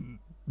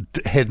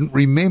hadn't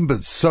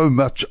remembered so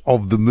much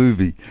of the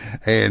movie,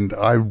 and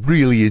I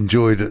really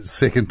enjoyed it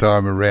second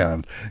time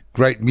around.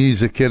 Great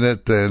music in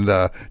it,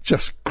 and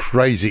just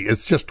crazy.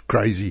 It's just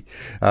crazy,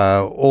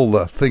 all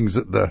the things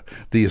that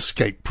the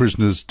escaped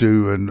prisoners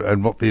do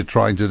and what they're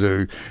trying to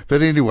do.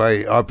 But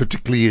anyway, I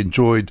particularly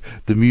enjoyed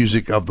the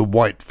music of the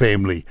White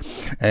family,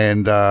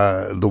 and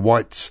the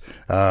Whites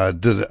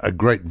did a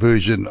great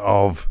version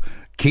of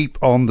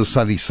Keep on the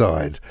Sunny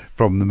Side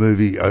from the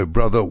movie Oh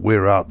Brother,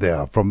 Where Art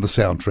Thou, from the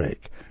soundtrack.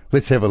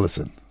 Let's have a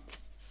listen.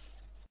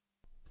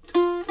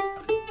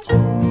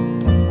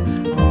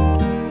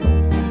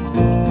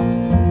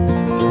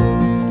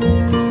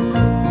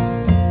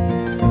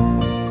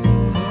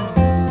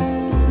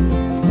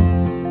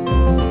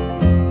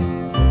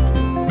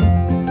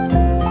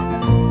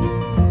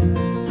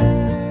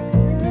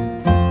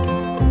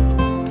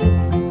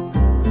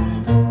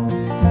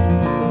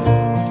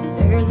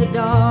 There's a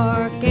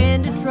dark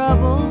and a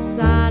troubled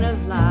side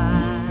of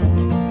life,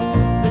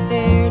 but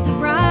there's a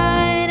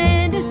bright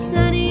and a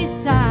sunny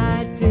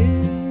side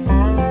too.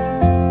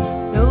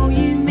 Though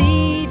you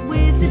meet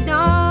with the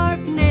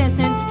darkness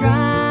and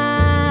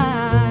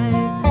strife,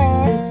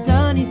 the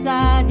sunny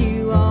side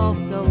you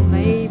also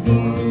may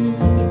view.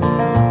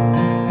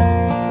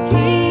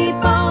 Keep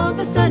on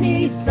the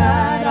sunny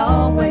side,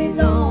 always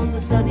on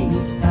the sunny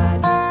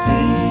side.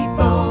 Keep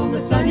on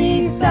the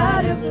sunny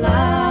side of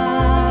life.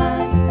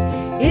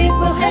 It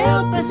will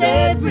help us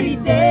every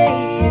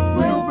day. It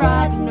will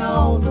brighten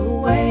all the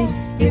way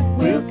if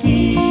we'll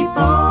keep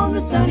on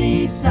the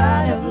sunny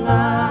side of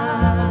life.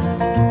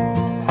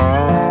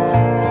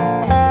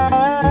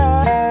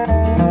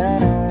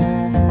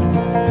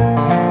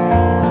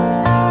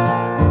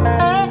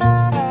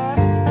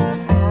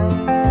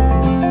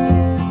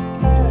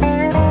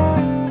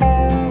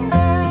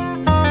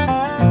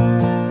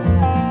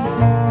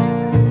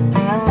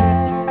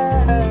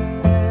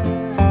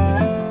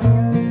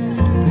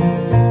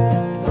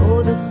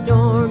 Though the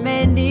storm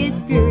and its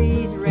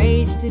furies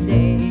rage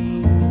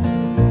today,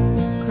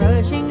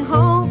 crushing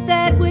hope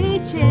that we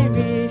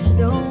cherish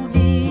so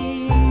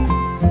dear,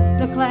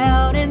 the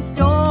cloud and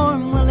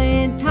storm will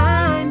in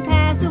time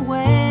pass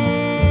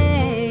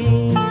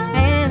away,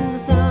 and the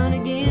sun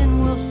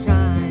again will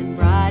shine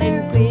bright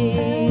and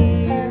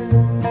clear.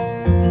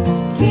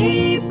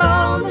 Keep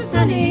on the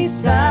sunny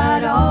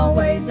side,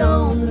 always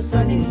on the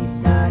sunny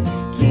side.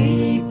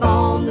 Keep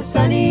on the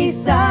sunny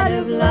side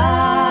of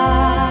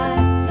life.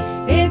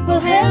 It will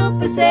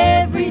help us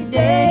every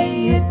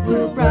day. It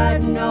will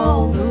brighten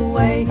all the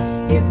way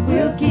if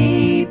we'll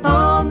keep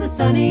on the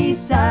sunny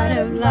side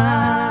of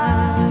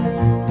life.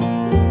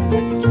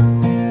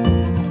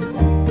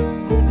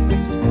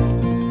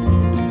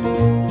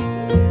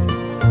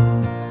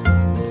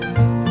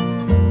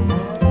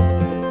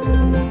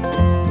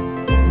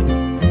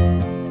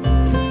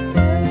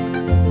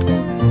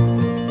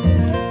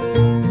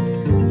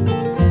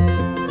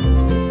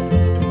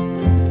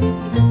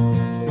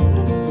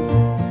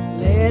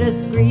 Let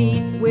us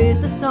greet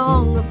with a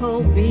song of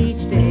hope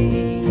each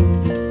day.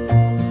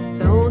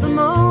 Though the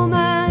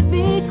moment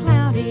be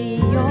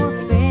cloudy or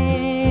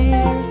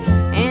fair,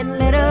 and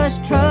let us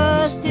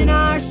trust in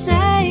our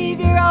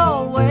Savior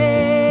always.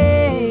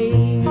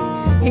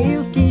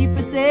 He'll keep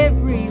us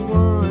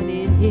everyone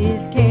in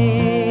His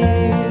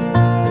care.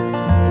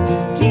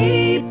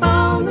 Keep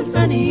on the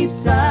sunny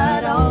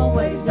side,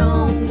 always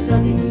on the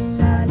sunny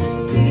side.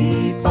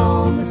 Keep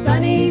on the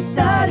sunny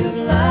side of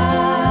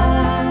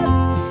life.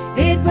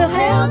 It will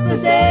help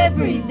us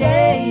every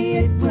day.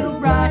 It will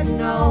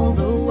brighten all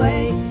the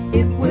way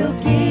if we'll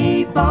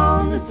keep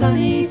on the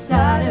sunny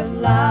side of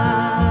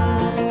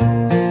life.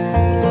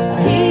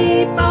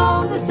 Keep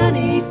on the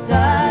sunny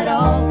side,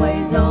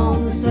 always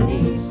on the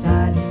sunny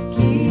side.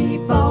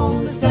 Keep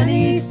on the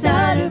sunny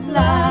side of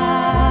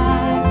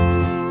life.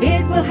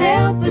 It will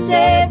help us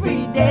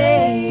every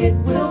day. It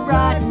will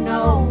brighten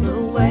all the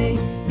way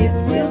if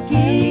we'll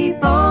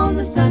keep on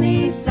the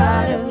sunny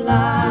side of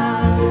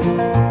life.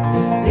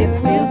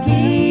 If we'll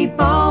keep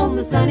on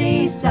the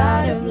sunny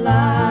side of life.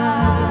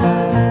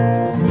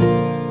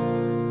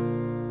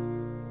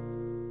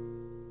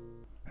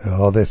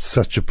 Oh, that's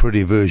such a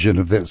pretty version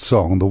of that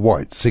song, the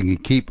Whites singing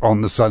Keep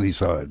on the Sunny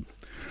Side.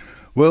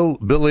 Well,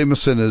 Bill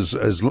Emerson is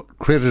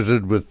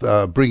credited with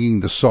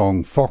bringing the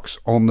song Fox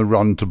on the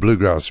Run to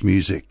bluegrass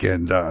music,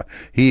 and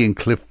he and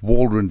Cliff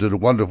Waldron did a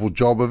wonderful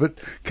job of it.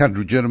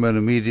 Country Gentlemen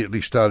immediately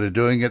started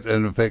doing it,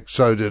 and in fact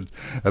so did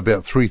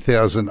about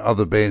 3,000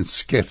 other bands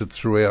scattered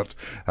throughout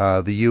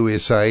the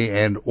USA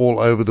and all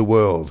over the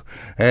world.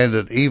 And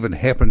it even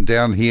happened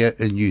down here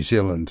in New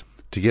Zealand.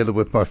 Together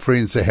with my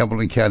friends, the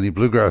Hamilton County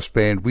Bluegrass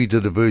Band, we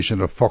did a version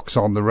of Fox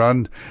on the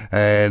Run,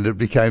 and it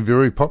became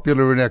very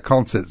popular in our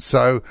concerts.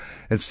 So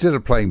instead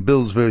of playing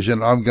Bill's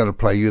version, I'm going to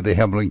play you the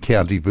Hamilton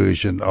County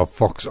version of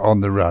Fox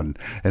on the Run,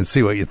 and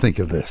see what you think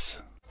of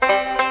this.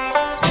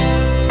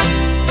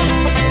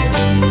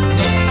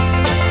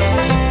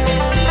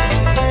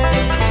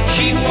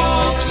 She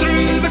walks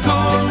through the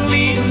corn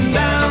leading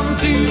down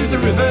to the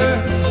river.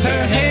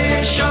 Her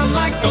hair shone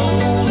like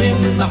gold in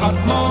the hot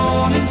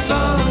morning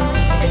sun.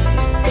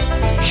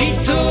 She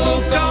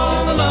took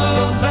all the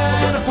love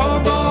that a poor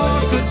boy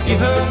could give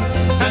her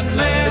and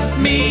left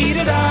me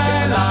to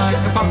die like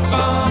a fox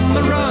on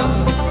the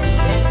run.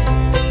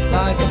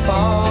 Like a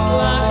fox,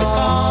 like a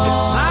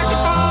fox, like a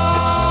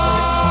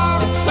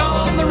fox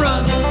on the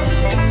run.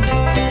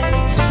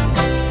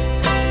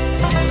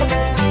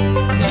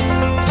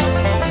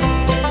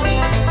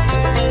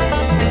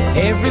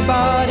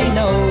 Everybody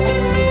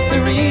knows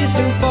the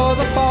reason for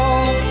the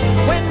fall,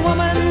 when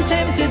woman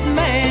tempted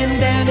man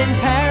down in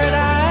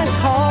Paradise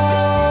Hall.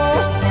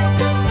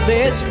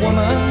 This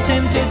woman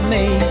tempted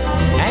me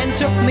and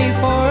took me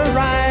for a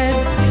ride,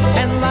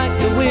 and like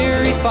the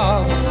weary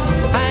fox,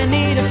 I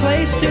need a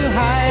place to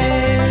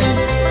hide.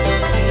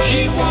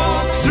 She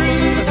walks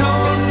through the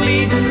corn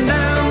leading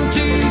down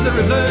to the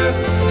river.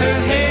 Her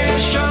hair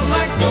shone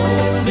like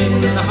gold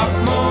in the hot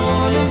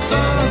morning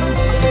sun.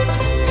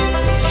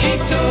 She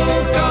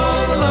took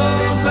all the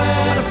love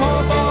that a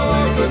poor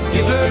boy could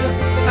give her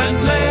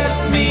and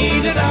left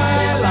me to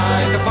die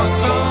like a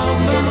fox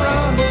on the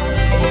run.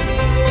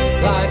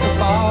 Like a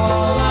fox,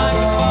 like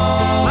a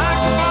fox,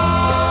 like a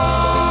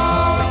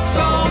fox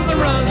on the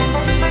run.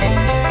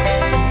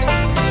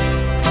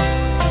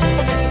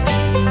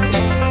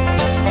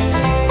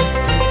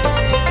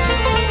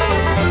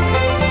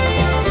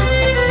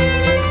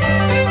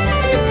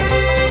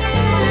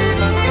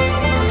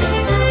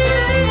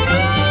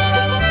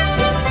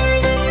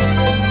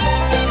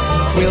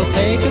 We'll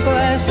take a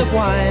glass of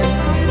wine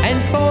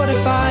and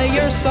fortify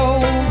your soul.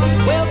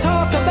 We'll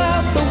talk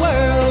about the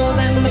world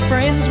and the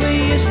friends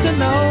we used to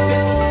know.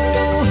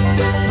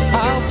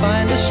 I'll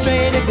find a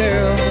straighter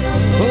girl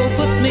who'll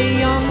put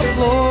me on the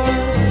floor.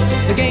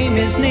 The game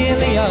is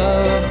nearly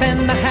up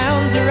and the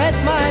hounds are at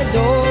my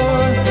door.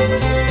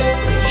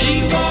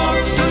 She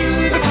walks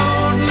through the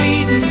corn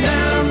leading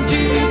down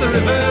to the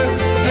river.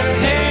 Her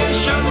hair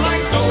shone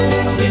like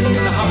gold in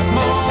the hot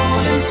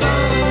morning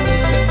sun.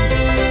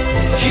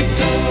 She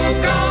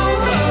took all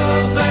the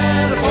love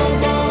that a poor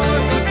boy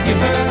could give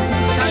her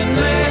and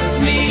left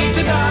me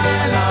to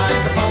die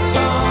like a fox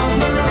on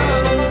the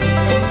run.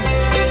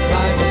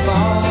 Like a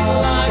fox,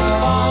 like a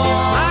fox,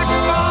 like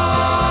a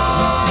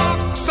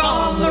fox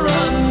on the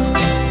run.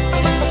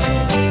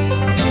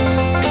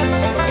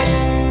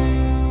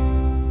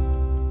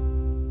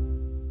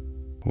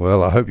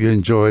 Well, I hope you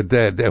enjoyed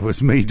that. That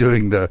was me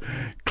doing the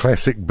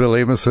classic Bill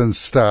Emerson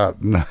start.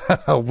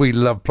 We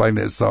love playing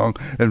that song.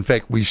 In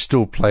fact, we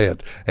still play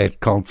it at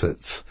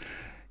concerts.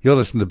 You're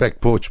listening to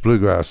Back Porch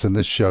Bluegrass, and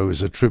this show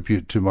is a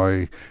tribute to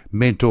my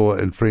mentor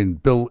and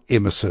friend Bill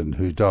Emerson,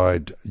 who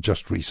died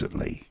just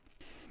recently.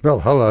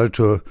 Well, hello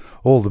to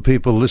all the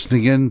people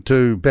listening in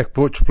to Back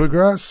Porch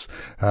Bluegrass.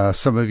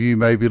 Some of you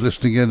may be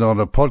listening in on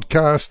a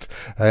podcast,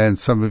 and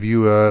some of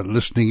you are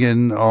listening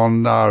in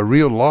on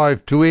real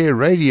live to-air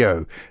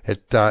radio.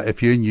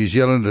 If you're in New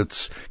Zealand,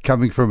 it's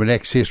coming from an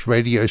access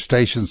radio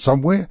station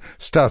somewhere.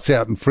 Starts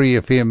out in Free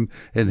FM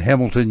in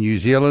Hamilton, New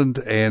Zealand,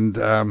 and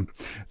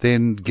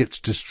then gets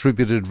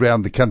distributed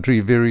around the country,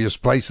 various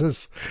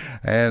places,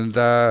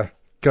 and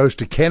goes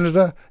to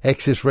Canada,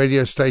 access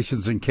radio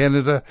stations in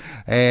Canada,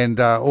 and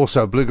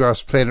also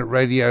Bluegrass Planet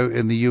Radio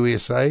in the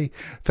USA.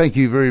 Thank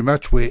you very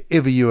much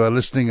wherever you are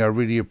listening. I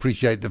really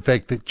appreciate the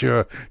fact that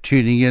you're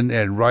tuning in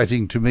and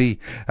writing to me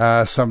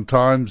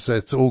sometimes.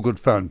 It's all good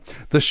fun.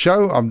 The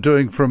show I'm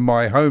doing from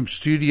my home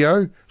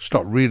studio. It's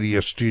not really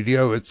a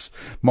studio. It's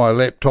my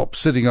laptop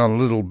sitting on a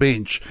little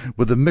bench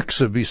with a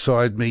mixer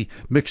beside me,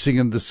 mixing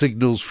in the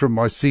signals from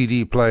my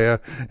CD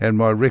player and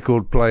my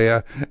record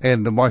player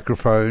and the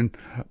microphone,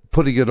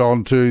 putting it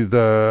onto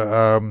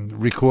the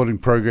recording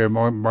program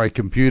on my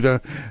computer,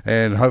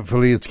 and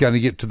hopefully it's going to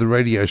get to the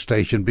radio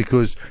station,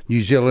 because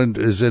New Zealand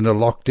is in a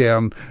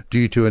lockdown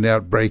due to an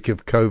outbreak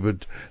of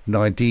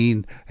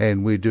COVID-19,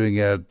 and we're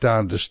doing our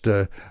darndest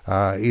to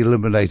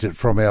eliminate it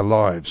from our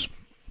lives.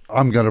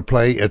 I'm going to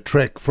play a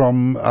track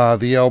from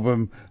the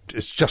album.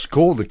 It's just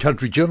called The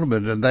Country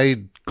Gentlemen, and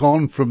they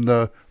gone from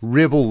the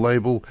Rebel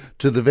label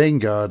to the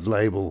Vanguard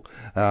label.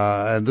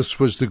 And this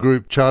was the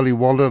group Charlie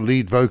Waller,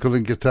 lead vocal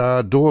and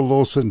guitar, Doyle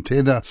Lawson,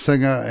 tenor,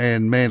 singer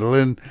and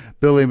mandolin,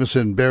 Bill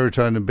Emerson,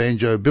 baritone and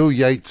banjo, Bill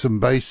Yates on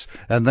bass,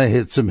 and they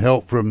had some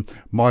help from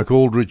Mike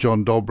Aldridge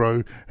on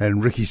dobro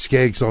and Ricky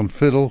Skaggs on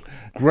fiddle.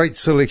 Great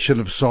selection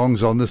of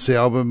songs on this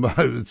album.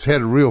 It's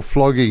had a real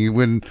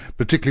flogging,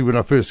 particularly when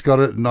I first got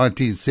it in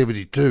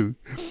 1972.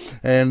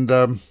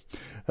 And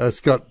it's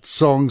got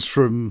songs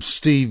from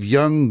Steve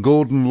Young,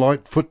 Gordon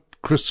Lightfoot,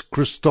 Chris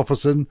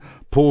Christopherson,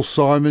 Paul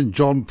Simon,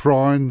 John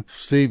Prine,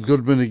 Steve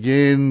Goodman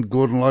again,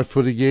 Gordon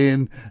Lightfoot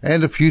again,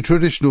 and a few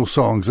traditional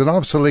songs. And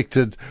I've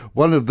selected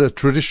one of the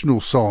traditional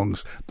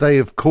songs. They,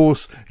 of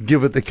course,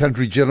 give it the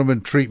country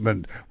gentleman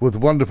treatment with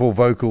wonderful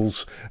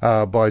vocals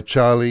by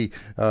Charlie,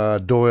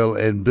 Doyle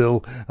and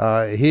Bill.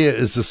 Here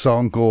is a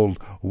song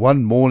called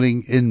One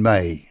Morning in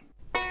May.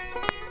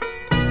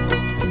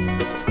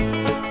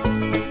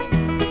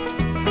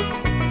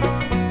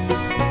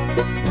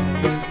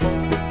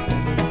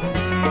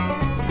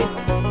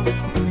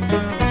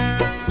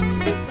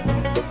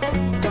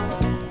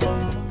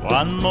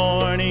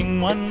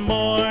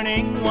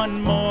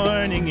 One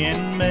morning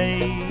in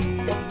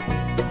May,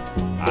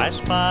 I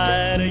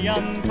spied a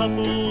young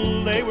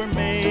couple, they were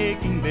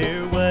making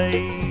their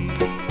way.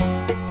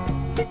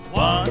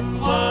 One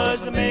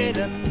was a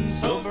maiden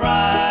so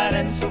bright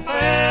and so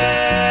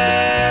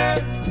fair,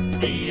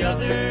 the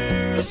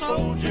other a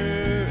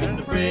soldier and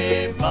a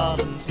brave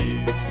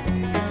volunteer.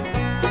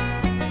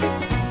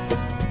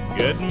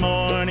 Good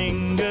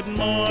morning, good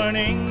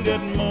morning,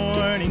 good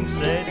morning,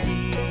 said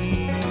he.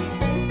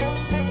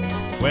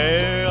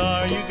 Where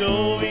are you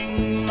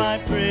going, my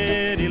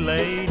pretty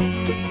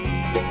lady?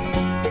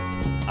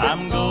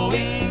 I'm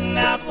going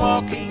out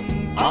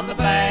walking on the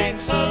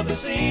banks of the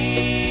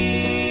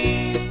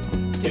sea,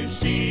 to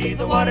see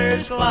the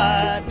waters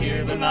glide,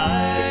 hear the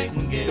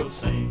nightingale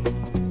sing.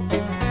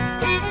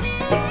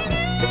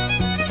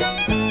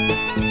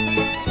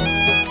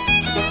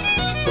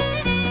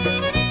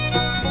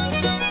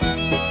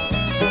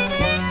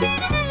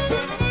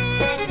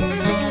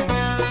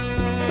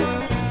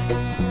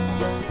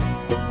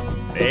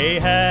 They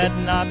had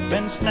not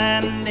been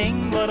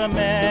standing but a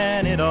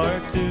minute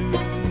or two,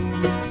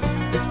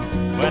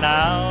 when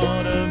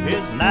out of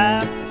his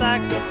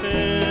knapsack a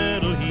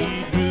fiddle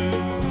he drew.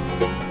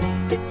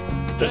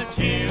 The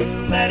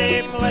tune that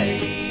he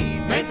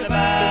played made the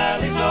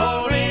valleys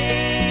all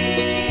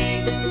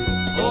ring.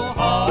 Oh,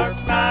 hark,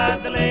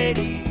 cried the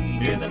lady,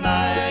 hear the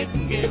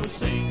nightingale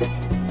sing.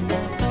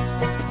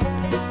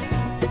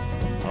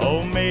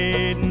 Oh,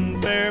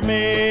 maiden, fair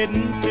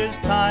maiden, 'tis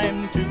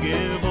time to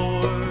give o'er.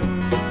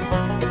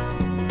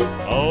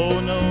 Oh,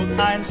 no,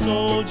 kind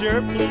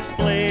soldier, please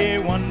play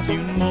one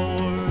tune more.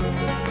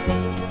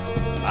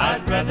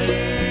 I'd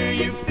rather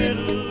you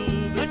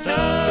fiddle the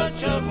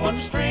touch of one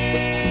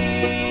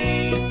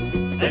string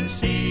than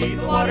see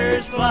the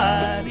waters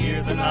glide,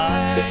 hear the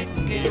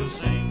nightingale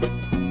sing.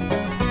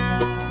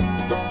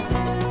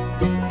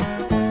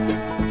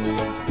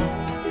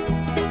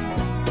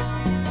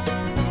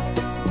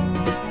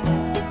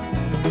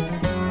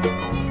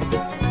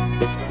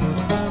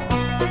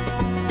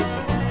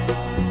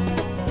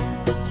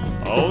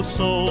 Oh,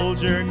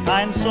 soldier,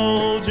 kind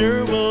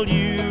soldier, will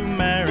you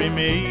marry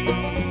me?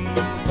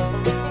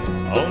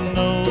 Oh,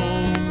 no,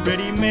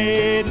 pretty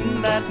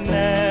maiden, that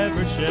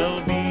never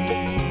shall be.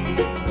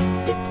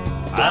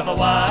 I've a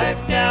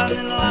wife down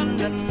in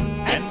London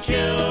and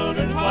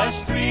children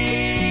twice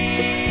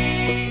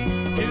three.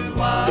 2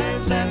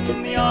 wives and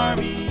the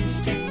army's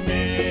too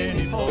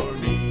many for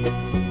me.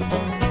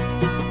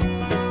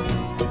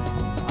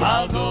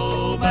 I'll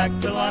go back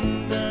to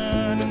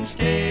London and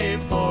stay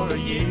for a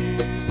year.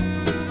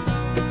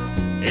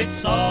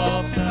 It's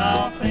often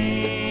I'll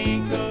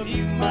think of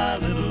you, my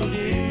little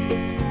dear.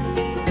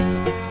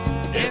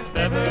 If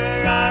ever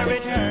I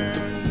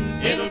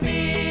return, it'll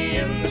be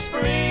in the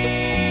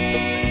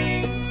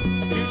spring,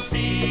 to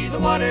see the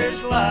waters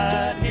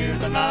glide, hear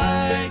the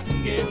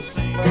nightingale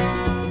sing.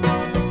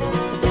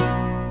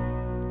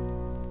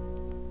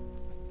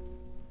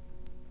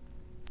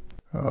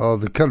 Oh,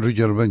 the country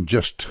gentleman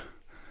just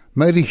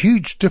made a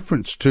huge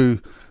difference to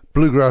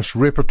bluegrass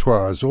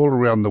repertoires all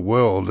around the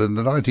world. In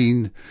the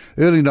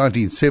early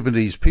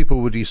 1970s,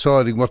 people were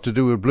deciding what to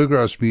do with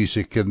bluegrass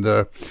music, and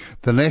the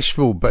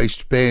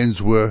Nashville-based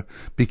bands were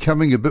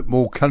becoming a bit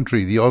more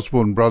country. The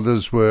Osborne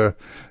Brothers were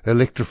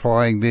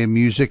electrifying their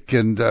music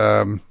and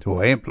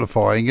or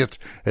amplifying it,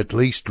 at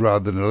least,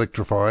 rather than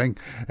electrifying,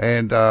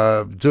 and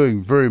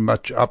doing very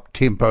much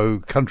up-tempo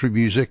country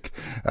music.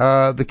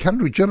 The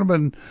country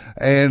gentlemen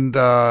and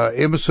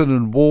Emerson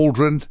and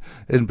Waldron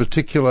in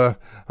particular,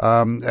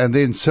 and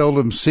then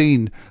Seldom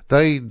Seen,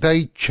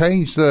 they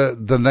changed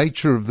the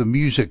nature of the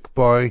music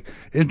by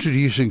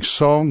introducing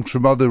songs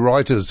from other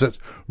writers that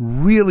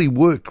really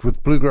worked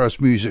with bluegrass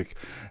music.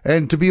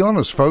 And to be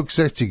honest, folks,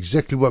 that's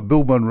exactly what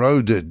Bill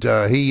Monroe did.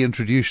 He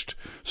introduced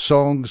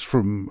songs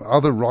from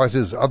other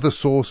writers, other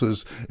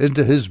sources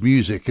into his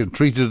music, and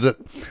treated it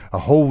a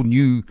whole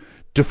new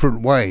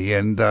different way,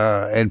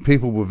 and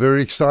people were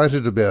very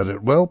excited about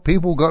it. Well,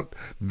 people got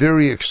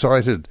very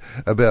excited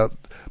about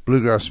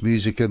bluegrass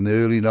music in the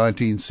early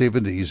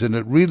 1970s, and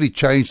it really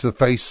changed the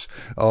face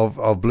of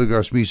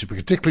bluegrass music,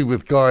 particularly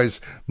with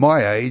guys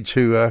my age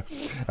who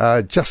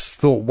just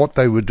thought what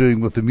they were doing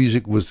with the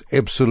music was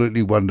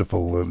absolutely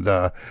wonderful. And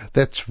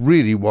that's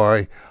really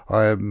why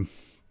I am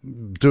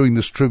doing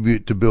this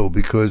tribute to Bill,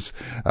 because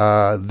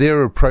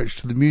their approach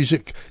to the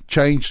music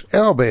changed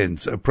our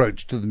band's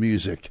approach to the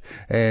music,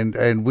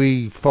 and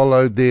we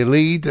followed their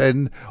lead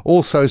and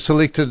also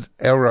selected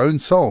our own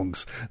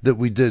songs that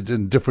we did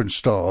in different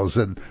styles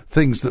and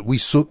things that we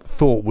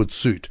thought would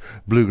suit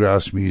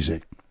bluegrass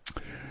music.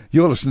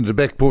 You're listening to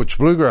Back Porch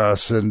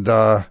Bluegrass, and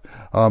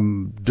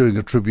I'm doing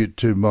a tribute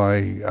to my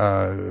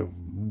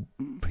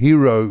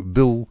hero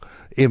Bill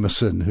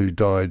Emerson, who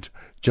died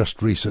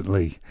just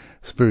recently.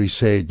 It's very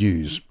sad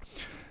news.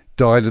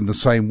 Died in the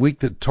same week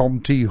that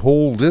Tom T.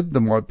 Hall did.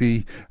 There might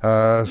be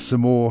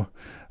some more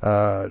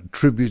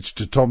tributes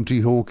to Tom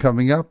T. Hall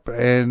coming up,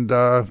 and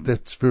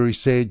that's very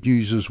sad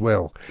news as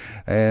well.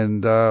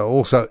 And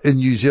also in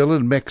New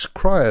Zealand, Max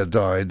Cryer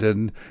died,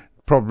 and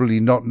probably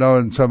not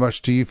known so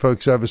much to you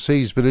folks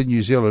overseas, but in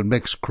New Zealand,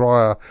 Max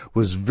Cryer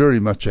was very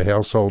much a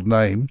household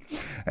name,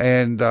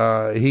 and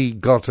he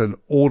got an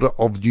Order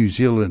of New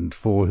Zealand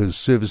for his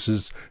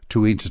services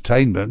to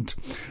entertainment.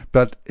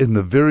 But in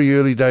the very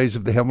early days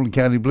of the Hamilton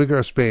County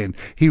Bluegrass Band,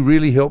 he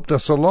really helped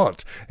us a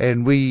lot,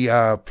 and we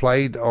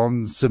played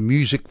on some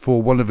music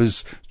for one of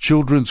his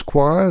children's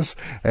choirs,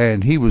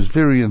 and he was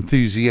very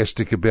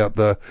enthusiastic about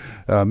the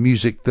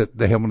music that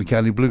the Hamilton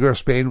County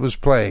Bluegrass Band was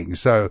playing.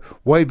 So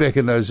way back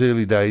in those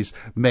early days,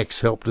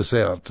 Max helped us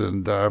out,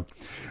 and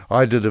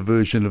I did a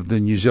version of the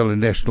New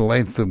Zealand National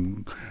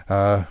Anthem,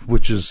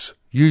 which is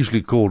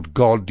usually called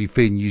God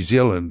Defend New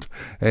Zealand,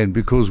 and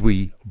because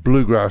we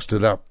bluegrassed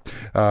it up,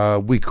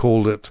 we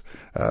called it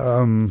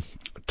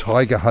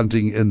Tiger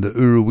Hunting in the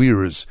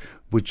Uruwiras,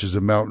 which is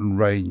a mountain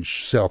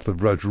range south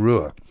of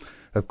Rotorua.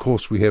 Of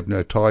course, we have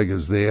no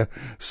tigers there,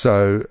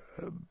 so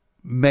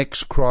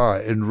Max Cryer,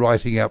 in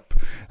writing up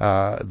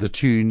the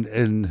tune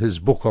in his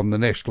book on the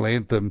National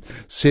Anthem,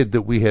 said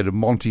that we had a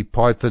Monty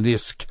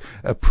Python-esque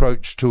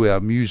approach to our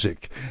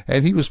music,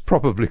 and he was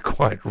probably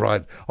quite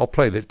right. I'll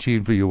play that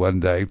tune for you one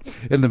day.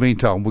 In the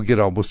meantime, we'll get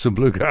on with some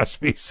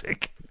bluegrass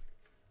music.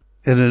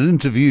 In an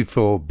interview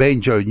for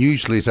Banjo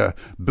Newsletter,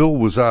 Bill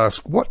was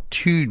asked what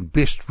tune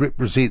best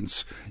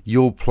represents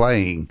your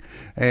playing,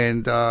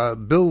 and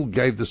Bill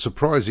gave the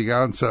surprising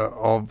answer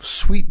of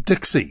Sweet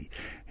Dixie.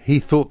 He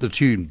thought the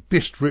tune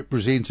best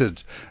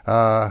represented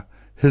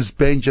his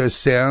banjo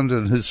sound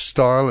and his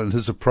style and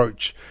his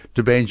approach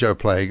to banjo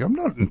playing. I'm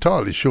not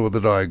entirely sure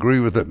that I agree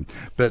with him,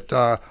 but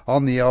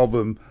on the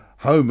album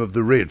Home of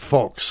the Red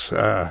Fox,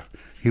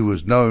 he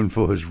was known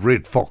for his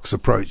Red Fox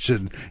approach,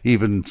 and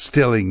even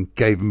Stelling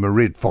gave him a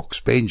Red Fox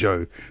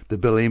banjo, the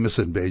Bill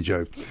Emerson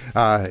banjo.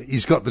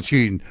 He's got the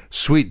tune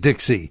Sweet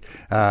Dixie.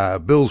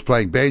 Bill's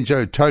playing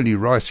banjo, Tony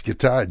Rice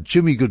guitar,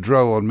 Jimmy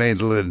Goodrow on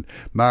mandolin,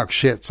 Mark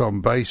Schatz on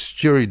bass,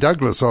 Jerry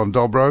Douglas on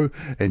dobro,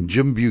 and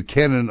Jim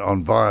Buchanan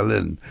on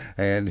violin.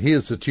 And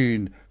here's the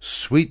tune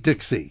Sweet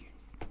Dixie.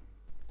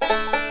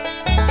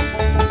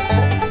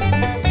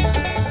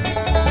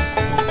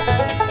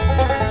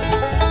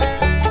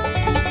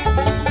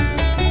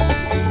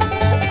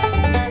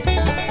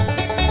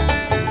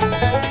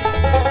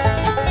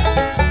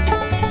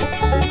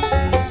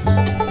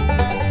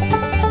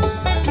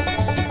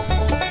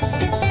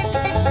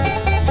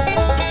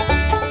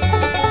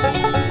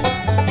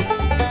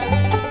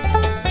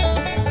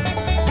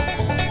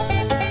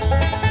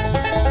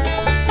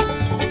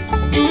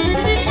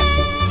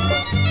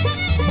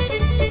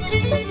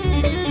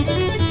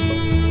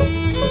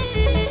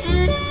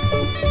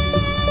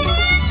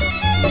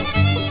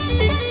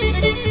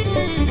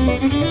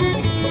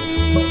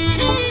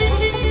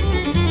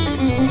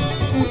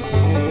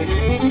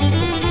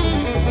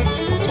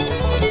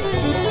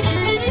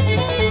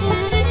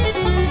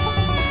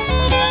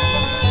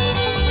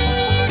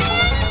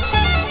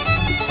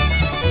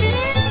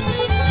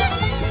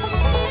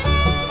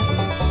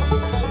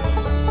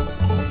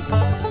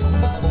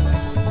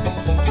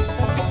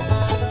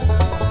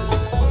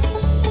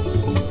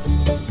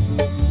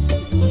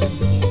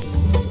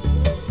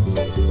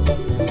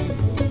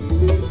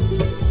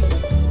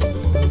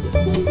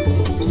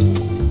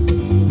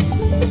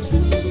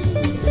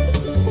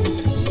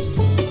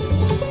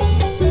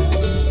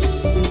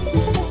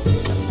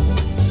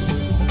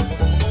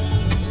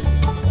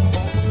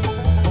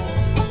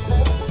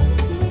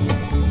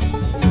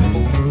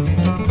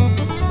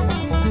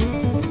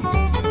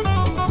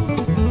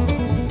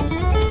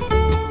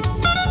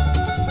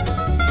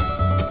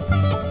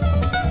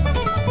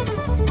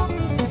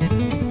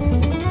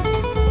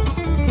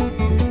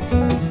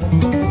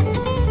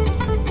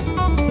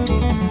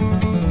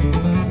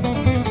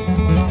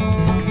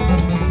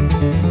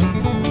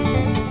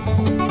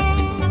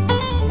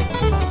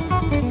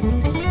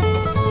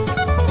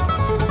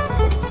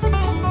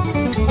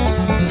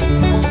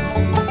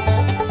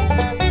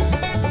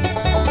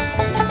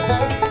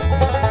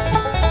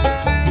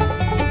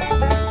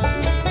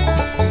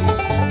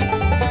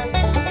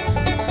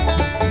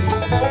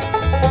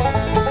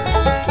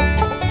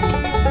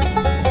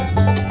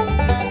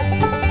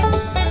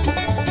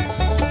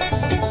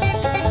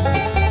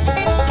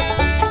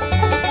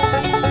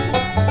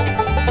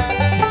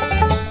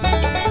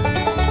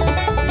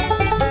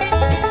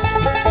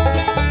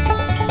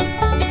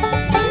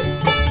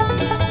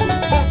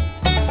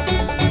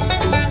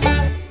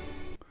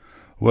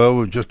 Well,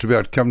 we've just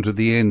about come to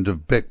the end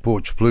of Back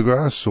Porch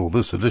Bluegrass, or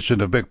this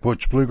edition of Back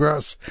Porch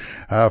Bluegrass,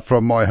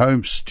 from my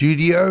home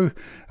studio,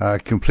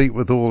 complete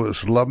with all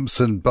its lumps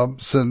and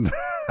bumps, and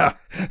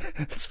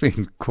it's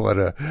been quite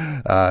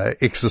a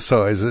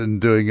exercise in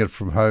doing it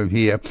from home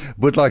here.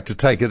 Would like to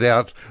take it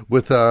out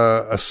with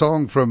a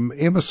song from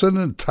Emerson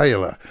and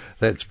Taylor.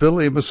 That's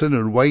Bill Emerson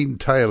and Wayne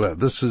Taylor.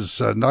 This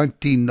is a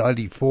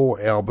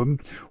 1994 album.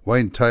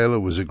 Wayne Taylor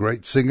was a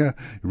great singer.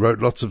 He wrote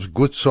lots of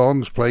good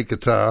songs, played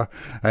guitar,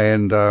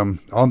 and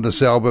on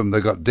this album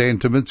they got Dan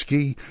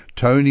Tominski,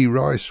 Tony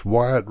Rice,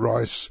 Wyatt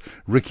Rice,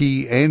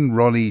 Ricky and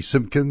Ronnie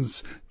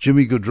Simpkins,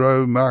 Jimmy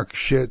Goodrow, Mark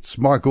Schatz,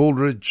 Mike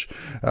Aldridge.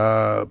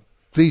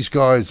 These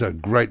guys are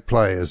great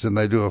players and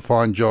they do a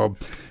fine job.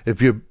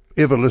 If you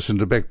ever listened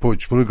to Back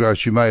Porch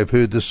Bluegrass, you may have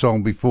heard this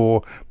song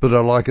before, but I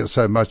like it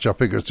so much I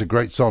figure it's a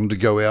great song to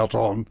go out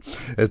on.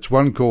 It's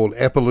one called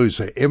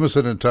Appaloosa,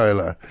 Emerson and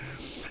Taylor.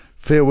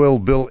 Farewell,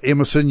 Bill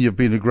Emerson. You've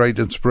been a great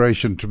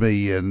inspiration to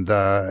me and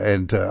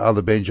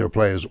other banjo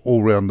players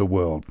all around the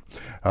world.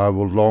 I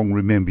will long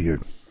remember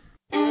you.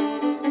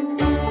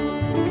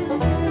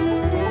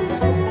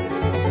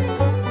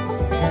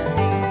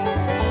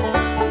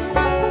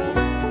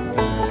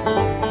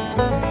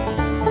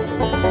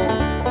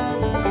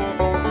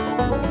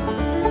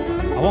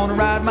 I want to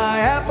ride my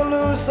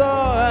Appaloosa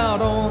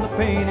out on the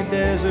painted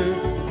desert,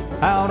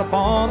 out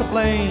upon the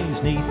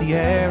plains, neath the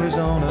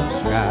Arizona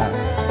sky.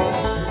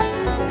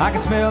 I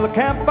can smell the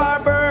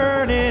campfire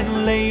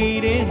burning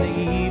late in the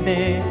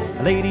evening,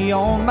 a lady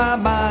on my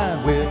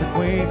mind with a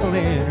twinkle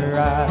in her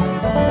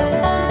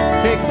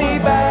eye. Take me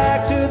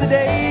back to the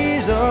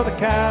days of the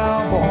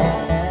cowboy,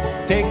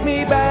 take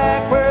me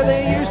back where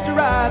they used to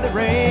ride the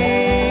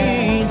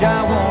range.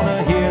 I want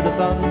to hear the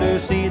thunder,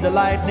 see the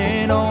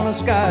lightning on a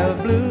sky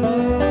of blue.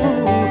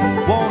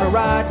 Want to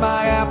ride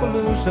my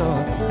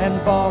Appaloosa and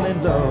fall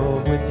in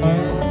love with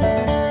you.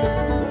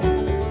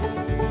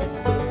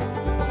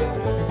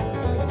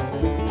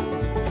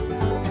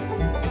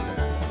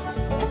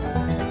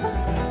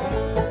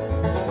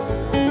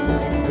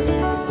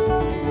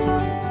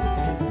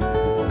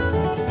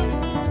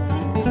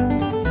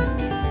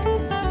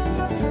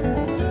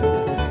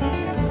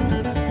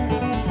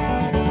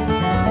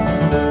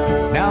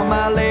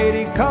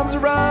 Comes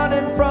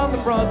running from the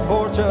front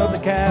porch of the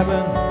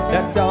cabin.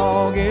 That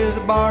dog is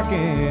barking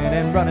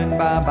and running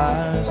by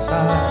my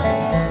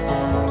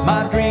side.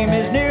 My dream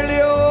is nearly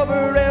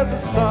over as the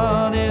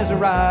sun is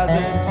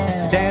rising.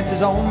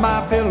 Dances on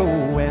my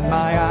pillow and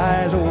my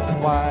eyes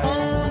open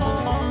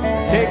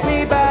wide. Take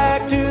me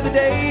back to the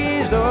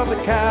days of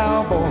the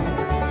cowboy,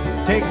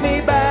 take me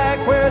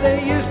back where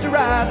they used to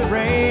ride the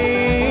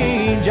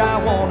range.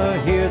 I want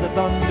to hear the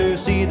thunder,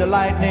 see the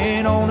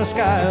lightning on a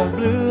sky of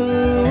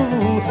blue.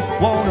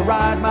 Want to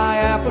ride my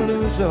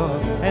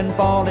Appaloosa and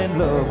fall in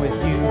love with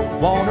you.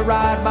 Want to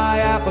ride my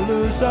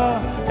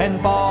Appaloosa and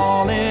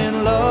fall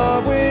in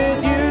love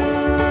with you.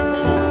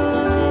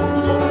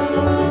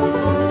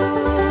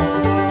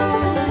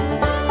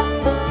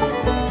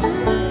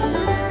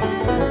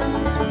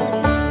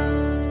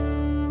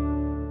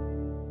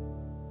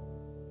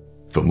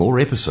 For more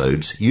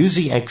episodes, use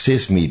the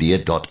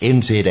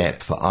accessmedia.nz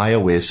app for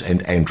iOS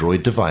and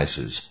Android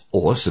devices,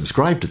 or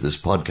subscribe to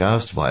this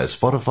podcast via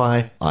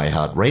Spotify,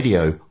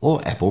 iHeartRadio,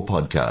 or Apple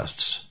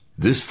Podcasts.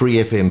 This Free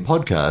FM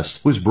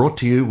podcast was brought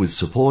to you with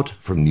support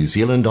from New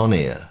Zealand On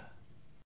Air.